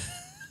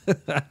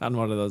on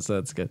one of those. So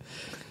that's good.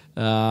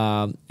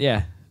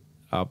 Yeah.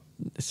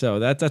 So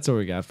that's what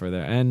we got for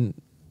there, and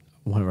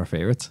one of our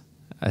favorites,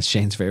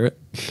 Shane's favorite.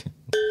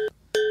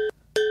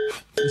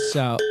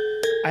 So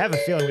I have a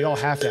feeling we all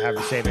have to have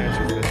the same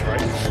answer for this,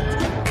 right?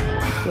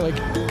 Like,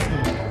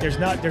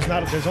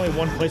 there's only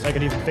one place I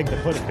could even think to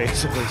put it,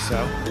 basically. So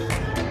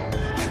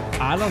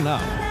I don't know.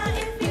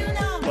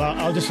 well,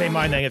 I'll just say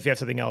mine then if you have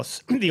something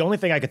else. The only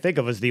thing I could think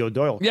of was the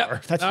O'Doyle car.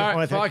 Yep. That's the All right,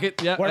 only thing. fuck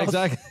it. Yeah, Where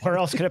exactly. Where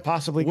else could it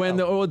possibly When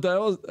the go?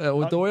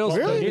 O'Doyle's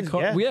really?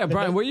 yeah,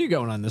 Brian, The- where are you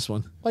going on this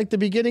one? like the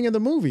beginning of the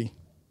movie.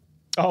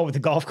 Oh, with the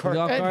golf cart. The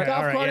golf And cart? golf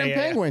all right, cart yeah, and yeah,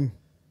 yeah. penguin.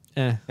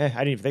 Eh, I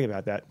didn't even think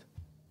about that.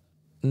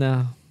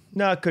 no.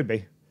 No, it could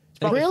be. It's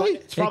probably Really?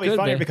 It's probably It could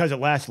funnier be. because it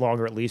lasts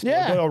longer at least.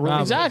 Yeah, O'Doyle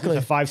rules exactly.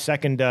 The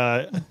 5-second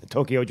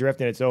Tokyo drift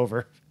and it's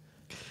over.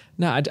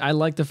 No, I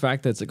like the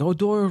fact that it's like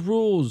O'Doyle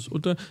rules,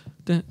 and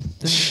then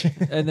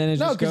it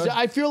No, just because goes.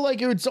 I feel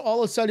like it would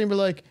all of a sudden be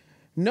like,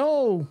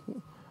 no,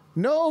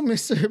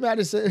 Mr.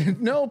 Madison,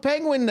 no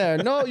penguin there.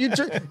 No, you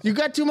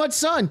got too much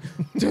sun.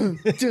 All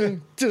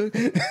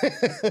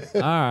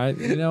right,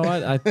 you know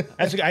what? I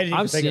didn't even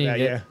I'm think of seeing that.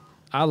 it. Yeah.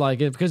 I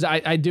like it because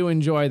I do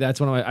enjoy.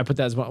 That's I put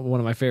that as one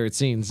of my favorite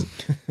scenes,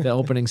 the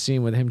opening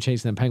scene with him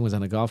chasing the penguins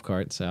on a golf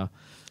cart. So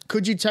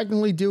Could you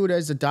technically do it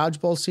as a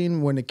dodgeball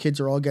scene when the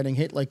kids are all getting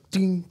hit, like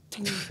ding,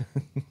 ding?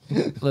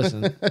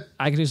 listen,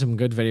 I can do some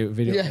good video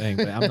Yeah. thing,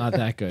 but I'm not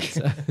that good.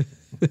 So.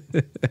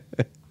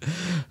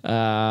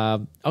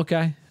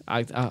 Okay.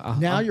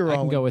 Now you're I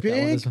all can go in with that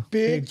one as well.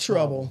 big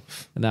trouble.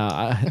 No,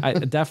 I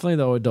definitely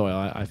though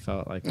O'Doyle. I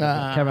felt like Kevin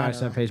I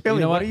Anderson page. Billy,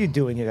 You know what what? are you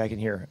doing if I can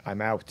hear?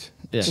 I'm out.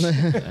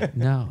 Yeah.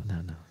 No.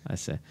 I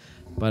say,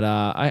 but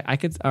I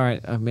could. All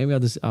right. Maybe I'll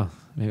just.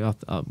 Maybe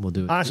we'll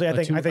do it. Honestly, I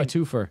think a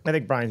twofer. I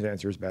think Brian's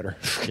answer is better.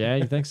 Yeah,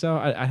 you think so?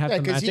 I'd have Yeah,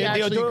 to 'cause match he it.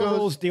 actually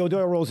goes- The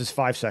O'Doyle rules is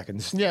 5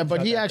 seconds. Yeah,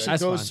 but he actually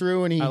That's goes fine.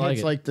 through and he I like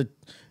hits it. like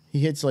he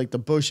hits like the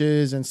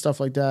bushes and stuff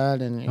like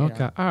that. And you know.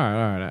 Okay. All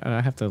right.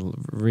 I have to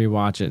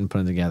rewatch it and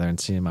put it together and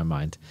see in my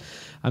mind.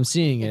 I'm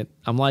seeing it.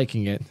 I'm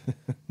liking it.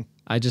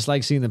 I just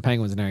like seeing the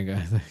penguins in there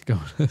and go.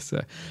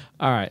 So,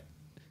 all right.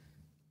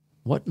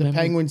 What The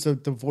penguins, the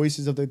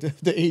voices of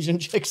the Asian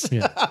chicks.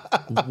 Yeah.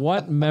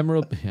 What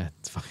memorable? Yeah,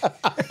 it's fine.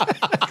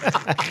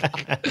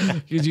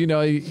 Because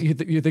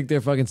you think they're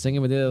fucking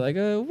singing, but they're like,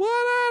 "What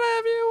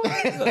have you?"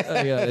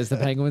 Yeah, it's the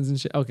penguins and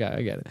shit. Okay,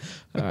 I get it.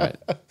 All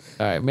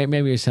right.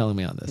 Maybe you're selling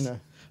me on this. No.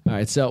 All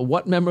right. So,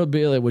 what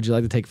memorabilia would you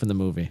like to take from the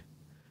movie?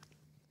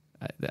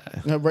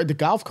 No, right, the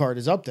golf cart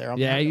is up there. I'm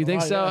Yeah, not you gonna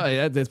think lie, so? yeah.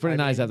 Yeah, it's pretty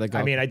nice at the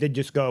golf. I mean, I did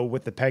just go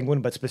with the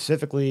penguin, but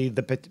specifically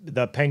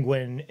the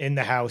penguin in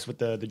the house with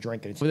the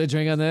drink. with a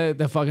drink on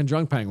the fucking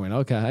drunk penguin.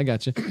 Okay, I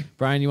got you.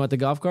 Brian, you want the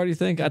golf cart? You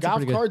think that's a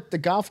pretty good. The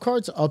golf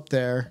cart's up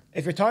there.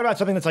 If you're talking about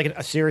something that's like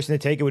a serious thing to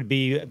take, it would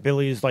be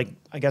Billy's, like,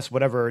 I guess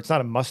whatever. It's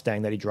not a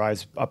Mustang that he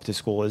drives up to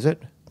school, is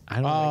it? I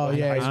don't. Oh know.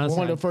 yeah, Honestly,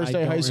 one of the first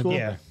day of high school.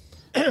 Yeah.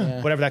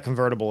 Whatever that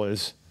convertible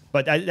is.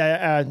 But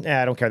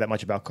I don't care that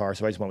much about cars,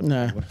 so I just went with the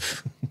Nah. penguin.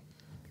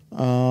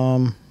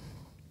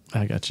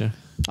 I got you.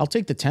 I'll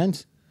take the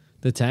tent.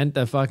 The tent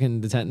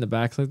in the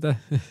back like that.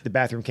 The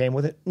bathroom came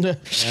with it. Yeah,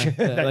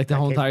 like the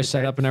whole came entire with the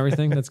setup and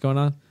everything that's going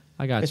on.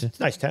 I got It's you.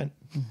 a nice tent.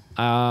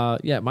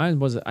 Yeah, mine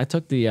was. I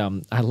took the.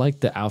 I like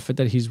the outfit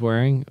that he's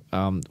wearing.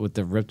 With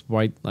the ripped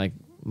white like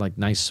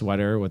nice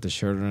sweater with the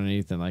shirt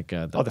underneath and like.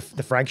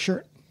 The Frank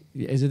shirt?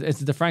 Is it? It's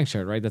the Frank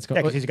shirt, right? That's Yeah,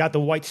 because he's got the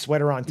white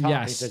sweater on top.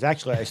 Yes. He says,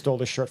 actually, I stole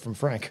this shirt from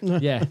Frank.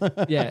 Yeah,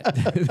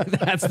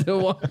 that's the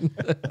one.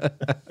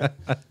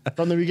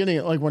 From the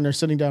beginning, like when they're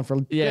sitting down for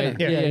Yeah,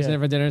 dinner. he's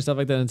never dinner and stuff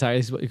like that. Entire,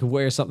 you can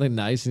wear something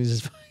nice, and he's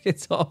just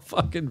it's all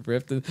fucking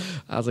ripped. And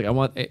I was like,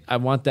 I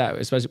want that,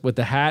 especially with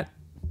the hat,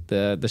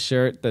 the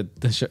shirt,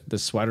 the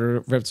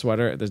sweater, ripped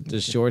sweater, the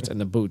shorts, and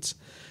the boots.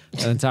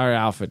 An entire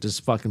outfit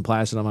just fucking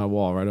plastered on my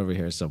wall right over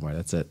here somewhere.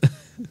 That's it.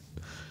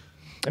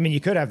 I mean,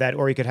 you could have that,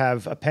 or you could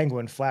have a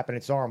penguin flapping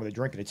its arm with a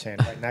drink in its hand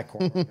right in that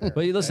corner.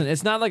 But you listen,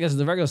 it's not like it's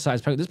the regular size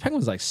penguin. This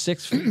penguin's like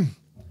 6 feet.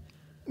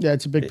 Yeah,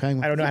 it's a big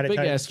penguin. I don't know how to tell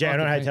you. big-ass Yeah, I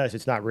don't know how to fucking tell you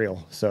it's not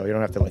real, so you don't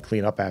have to like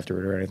clean up after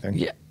it or anything.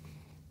 Yeah.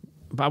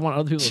 But I want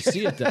other people to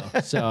see it though.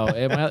 So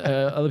am I,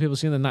 other people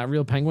seeing the not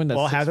real penguin? That's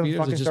Well, 6 have them feet, or is it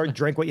fucking just start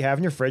drink what you have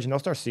in your fridge, and they'll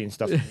start seeing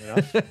stuff.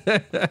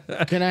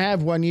 Can I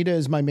have Juanita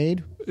as my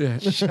maid? Yeah.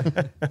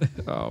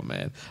 Oh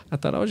man, I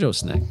thought I was your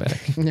snack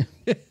bag.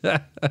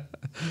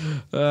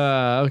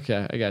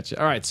 Okay, I got you.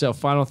 All right, so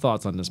final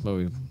thoughts on this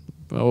movie.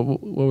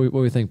 What do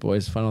we think,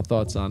 boys? Final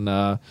thoughts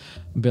on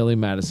Billy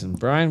Madison.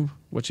 Brian,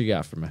 what you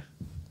got for me?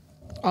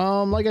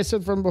 Like I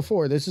said from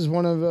before, this is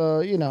one of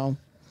a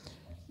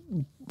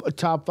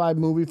top 5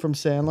 movie from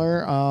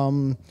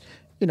Sandler.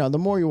 The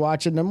more you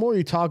watch it, the more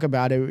you talk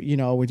about it,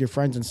 with your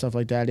friends and stuff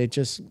like that, it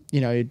just,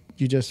 you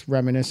just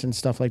reminisce and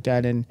stuff like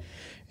that. And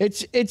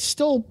it's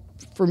still,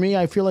 for me,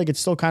 I feel like it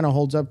still kind of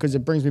holds up because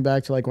it brings me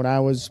back to like when I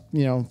was,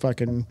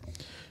 fucking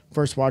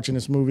first watching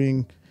this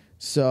movie.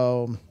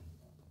 So,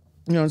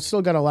 it's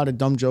still got a lot of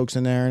dumb jokes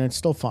in there and it's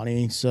still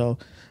funny. So,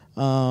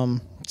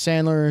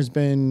 Sandler has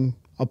been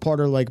a part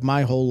of like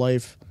my whole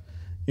life,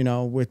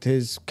 with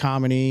his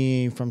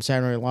comedy from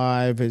Saturday Night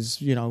Live, his,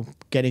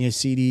 getting his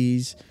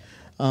CDs,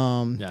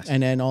 Yes.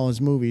 and then all his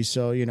movies.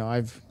 So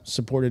I've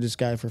supported this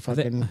guy for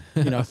fucking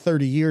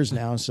 30 years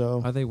now.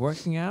 So Are they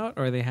working out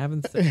or are they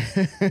having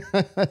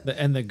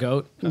and the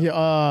goat?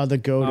 yeah, the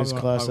goat is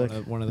classic.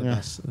 One of the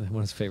best, one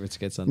of his favorite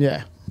skits on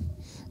Yeah.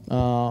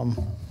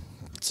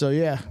 So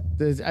yeah,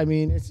 I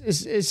mean,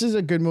 this is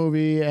a good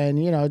movie, and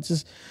it's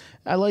just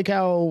I like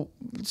how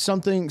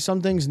some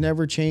things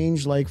never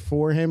change. Like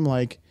for him,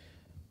 like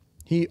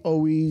he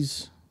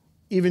always,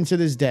 even to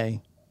this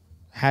day,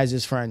 has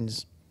his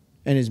friends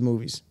in his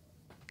movies,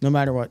 no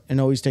matter what,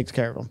 and always takes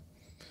care of them.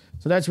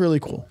 So that's really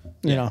cool.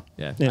 Yeah,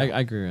 I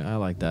agree. I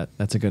like that.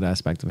 That's a good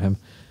aspect of him.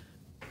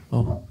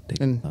 Oh,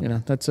 and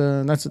that's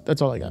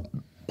all I got.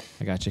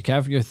 I got you,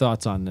 Kev. Your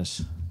thoughts on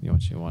this?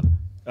 What you want?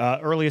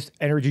 Earliest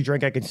energy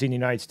drink I can see in the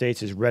United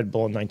States is Red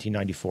Bull in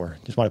 1994.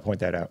 Just want to point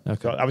that out.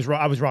 Okay. So I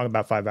was wrong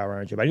about 5 Hour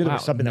Energy, but I knew there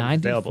was something that was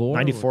available.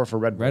 94 for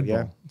Red Bull.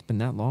 Yeah, it's been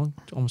that long,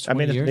 almost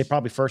 20 years. They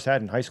probably first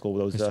had in high school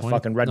those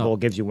fucking Red Bull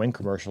gives you win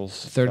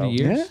commercials. 30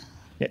 years.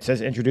 Yeah, it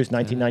says introduced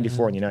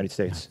 1994 in the United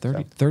States.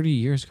 30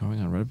 years going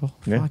on Red Bull.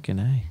 Yeah. Fucking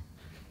A.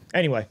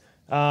 Anyway,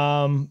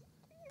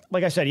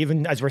 like I said,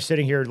 even as we're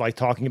sitting here like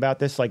talking about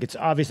this, like it's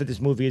obvious that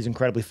this movie is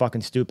incredibly fucking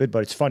stupid,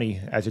 but it's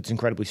funny as it's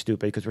incredibly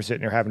stupid because we're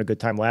sitting here having a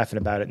good time laughing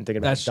about it and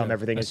thinking about how dumb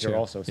everything is here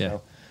also. Yeah.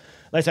 So,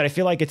 like I said, I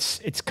feel like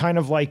it's kind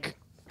of like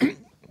I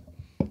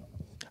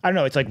don't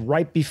know. It's like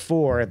right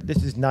before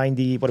this is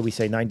 90. What do we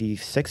say?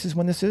 96 is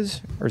when this is,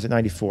 or is it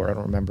 94? I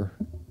don't remember.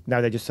 Now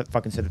they just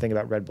fucking said the thing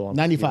about Red Bull.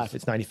 95.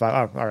 It's 95.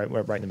 Oh, all right,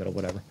 we're right in the middle.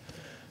 Whatever.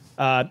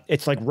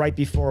 It's like right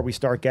before we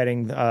start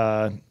getting.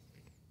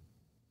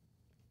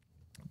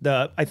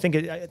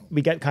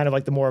 We get kind of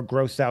like the more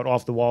grossed out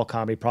off the wall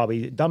comedy.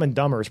 Probably Dumb and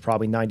Dumber is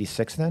probably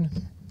 96 then.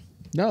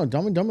 No,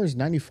 Dumb and Dumber is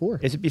 94.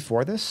 Is it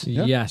before this?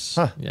 Yeah. Yes.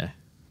 Huh. Yeah.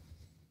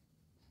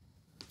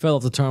 Fell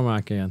off the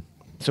tarmac again.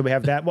 So we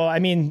have that. Well, I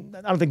mean,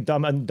 I don't think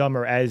Dumb and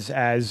Dumber as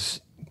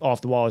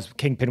off the wall as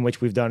Kingpin,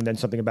 which we've done, and then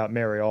something about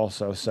Mary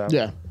also. So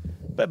yeah.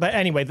 But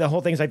anyway, the whole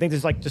thing is I think this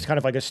is like just kind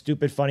of like a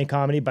stupid funny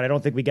comedy, but I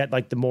don't think we get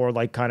like the more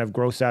like kind of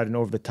gross out and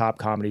over the top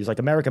comedies. Like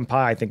American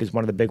Pie I think is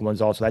one of the big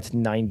ones also. That's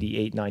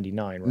 98,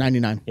 99, right?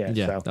 99. Yeah.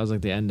 Yeah. So. That was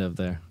like the end of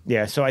there.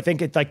 Yeah, so I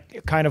think it like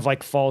it kind of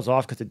like falls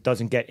off because it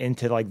doesn't get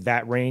into like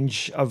that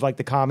range of like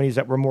the comedies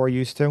that we're more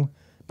used to.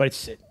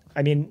 But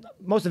I mean,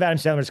 most of Adam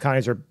Sandler's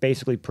comedies are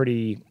basically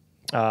pretty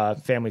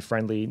family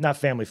friendly, not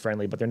family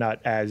friendly, but they're not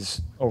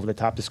as over the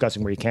top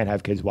disgusting where you can't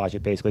have kids watch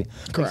it. Basically,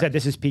 correct. You said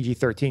this is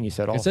PG-13. You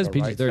said also, it says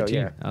PG-13. Right? So,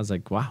 yeah. I was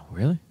like, wow,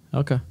 really?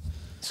 Okay.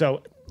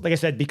 So, like I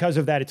said, because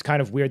of that, it's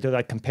kind of weird to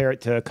like compare it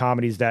to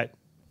comedies that,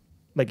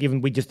 like even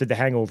we just did The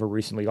Hangover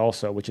recently,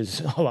 also, which is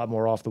a lot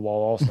more off the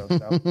wall, also.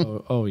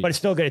 So. Yeah. But it's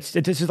still good.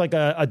 This is like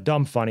a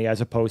dumb funny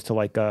as opposed to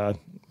like a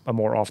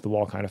more off the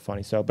wall kind of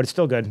funny. So, but it's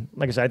still good.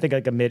 Like I said, I think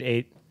like a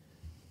mid-8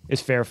 is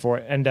fair for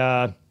it,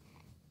 and.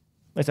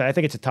 Like I said, I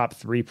think it's a top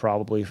 3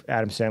 probably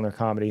Adam Sandler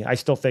comedy. I'm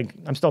still thinking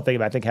about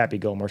it. I think Happy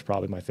Gilmore's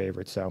probably my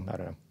favorite, so I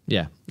don't know.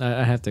 Yeah,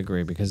 I have to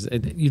agree because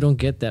you don't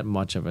get that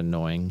much of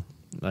annoying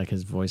like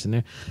his voice in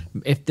there.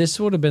 If this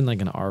would have been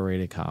like an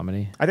R-rated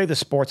comedy, I think the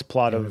sports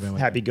plot of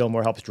Happy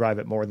Gilmore helps drive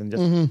it more than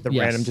just the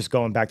random just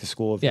going back to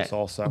school of this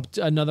also.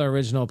 Another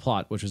original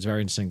plot, which was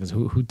very interesting because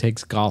who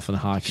takes golf and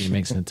hockey and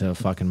makes it into a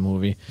fucking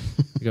movie?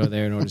 You go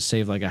there in order to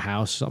save like a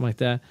house, something like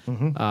that.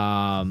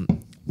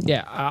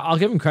 Yeah, I'll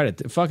give him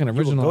credit. Fucking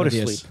original go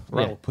ideas. To sleep.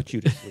 Yeah. I'll put you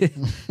to sleep.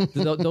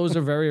 Those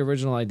are very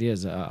original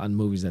ideas on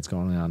movies that's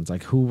going on. It's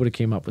like who would have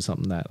came up with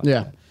something that? Like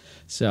that?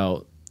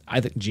 So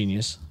I think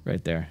genius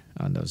right there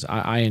on those.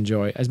 I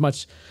enjoy as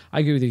much.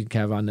 I agree with you,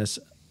 Kev, on this.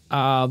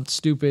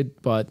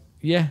 Stupid, but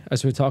yeah,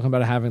 as we're talking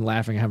about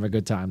laughing, having a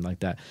good time like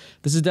that.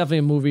 This is definitely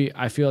a movie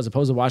I feel as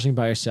opposed to watching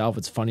by yourself,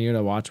 it's funnier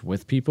to watch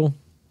with people,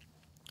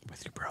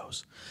 with your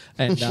bros.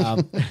 And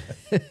just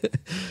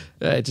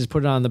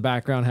put it on in the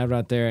background, have it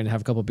out there, and have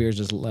a couple beers,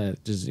 just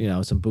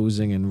some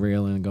boozing and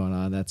reeling and going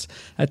on. That's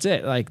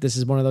it. Like this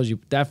is one of those you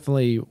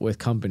definitely with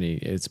company.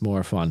 It's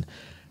more fun.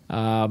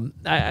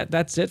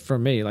 That's it for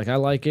me. Like I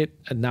like it.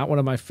 Not one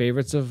of my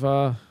favorites of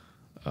Adam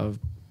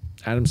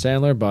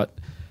Sandler, but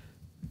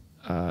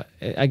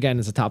again,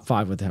 it's a top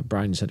 5 with that.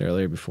 Brian, you said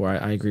earlier before.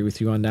 I agree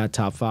with you on that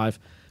top 5.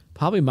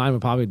 Probably mine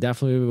would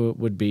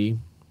definitely be.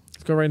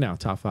 Let's go right now.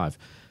 Top 5.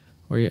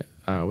 Where you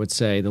would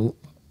say the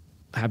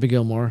Happy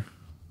Gilmore,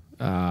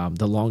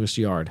 The Longest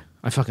Yard.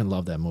 I fucking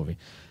love that movie.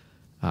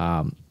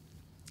 I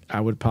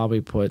would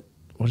probably put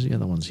what are the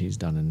other ones he's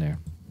done in there?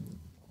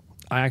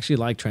 I actually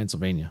like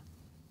Transylvania.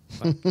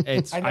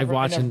 I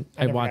watch it.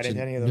 I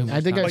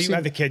think you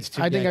have the kids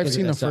too. I think I've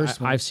seen the first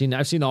one. I've seen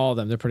all of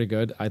them. They're pretty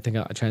good. I think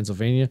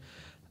Transylvania,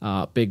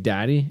 Big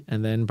Daddy,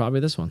 and then probably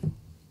this one.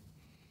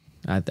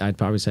 I'd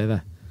probably say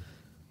that.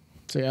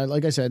 So yeah,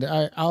 like I said,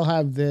 I'll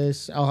have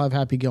this. I'll have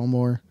Happy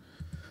Gilmore,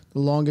 The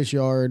Longest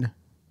Yard.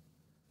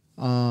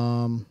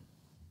 I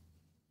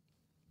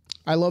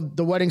love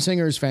The Wedding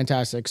Singer is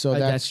fantastic. So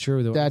that's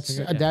true.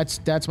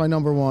 That's my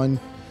number 1.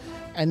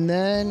 And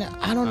then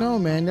I don't know,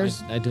 man.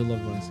 I do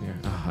love Wedding Singer.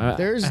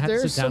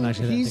 There's some.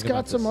 He's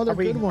got some other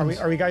good ones.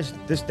 Are we guys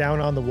this down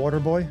on The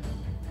Waterboy?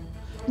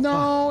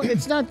 No,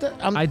 it's not that.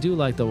 I do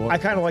like the one. I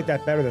kind of like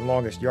that better than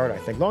Longest Yard, I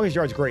think. Longest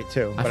Yard's great,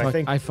 too. But I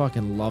think... I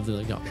fucking loved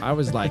it. I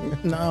was like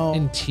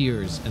in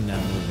tears in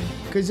that movie.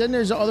 Because then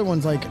there's other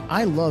ones like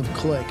I love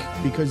Click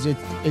because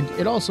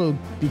it also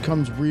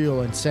becomes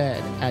real and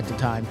sad at the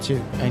time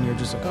too, and you're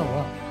just like, oh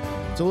wow,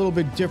 it's a little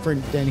bit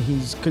different than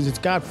because it's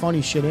got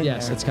funny shit in there.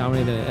 Yes, it's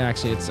comedy. Then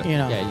actually, it's you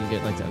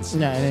get like that.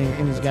 Yeah,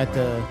 and he's got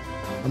the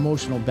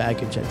emotional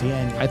baggage at the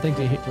end. I think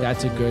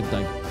that's a good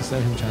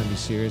instead of him trying to be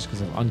serious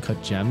because of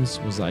Uncut Gems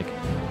was it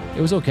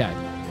was okay.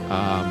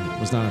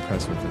 Was not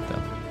impressed with it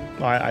though.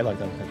 Oh, I like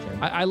Uncut Gems.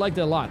 I liked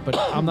it a lot, but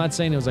I'm not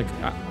saying it was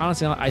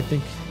honestly I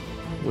think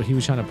what he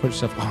was trying to push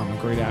stuff. Oh, I'm a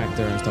great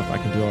actor and stuff. I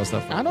can do all this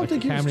stuff. I don't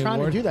think he was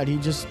trying to do that. He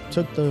just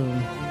took the.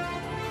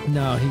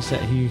 No, he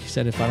said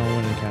if I don't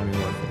win an Academy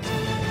Award for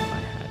something I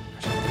had,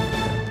 or something like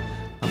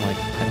that. I'm like,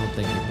 I don't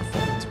think your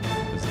performance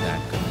was that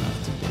good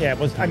enough to. Yeah, it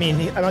was. I mean,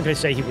 I'm not going to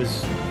say he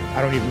was.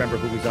 I don't even remember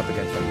who he was up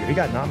against that year. He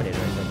got nominated,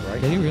 I think,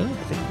 right? Did he really?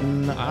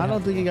 I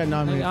don't think he got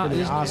nominated for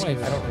the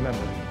Oscars. I don't remember.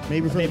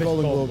 Maybe for the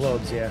Golden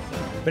Globes. Yeah.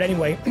 But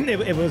anyway,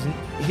 it wasn't.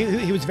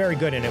 He was very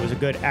good, and it was a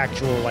good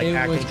actual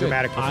acting,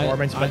 dramatic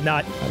performance, but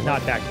not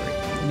that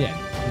great. Yeah,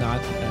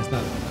 that's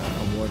not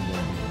award winning.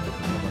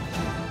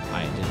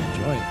 I did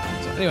enjoy it.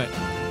 So anyway,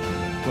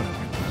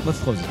 whatever. Let's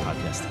close this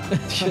podcast.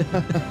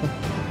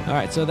 All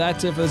right, so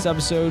that's it for this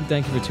episode.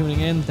 Thank you for tuning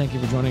in. Thank you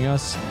for joining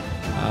us.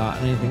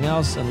 Anything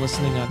else and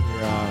listening on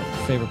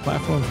your favorite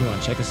platform. If you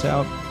want to check us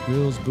out,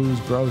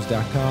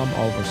 reelsboozebros.com,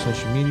 all of our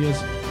social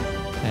medias,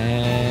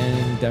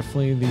 and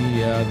definitely the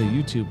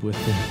YouTube with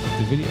the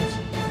videos.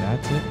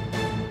 That's it.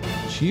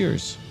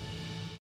 Cheers.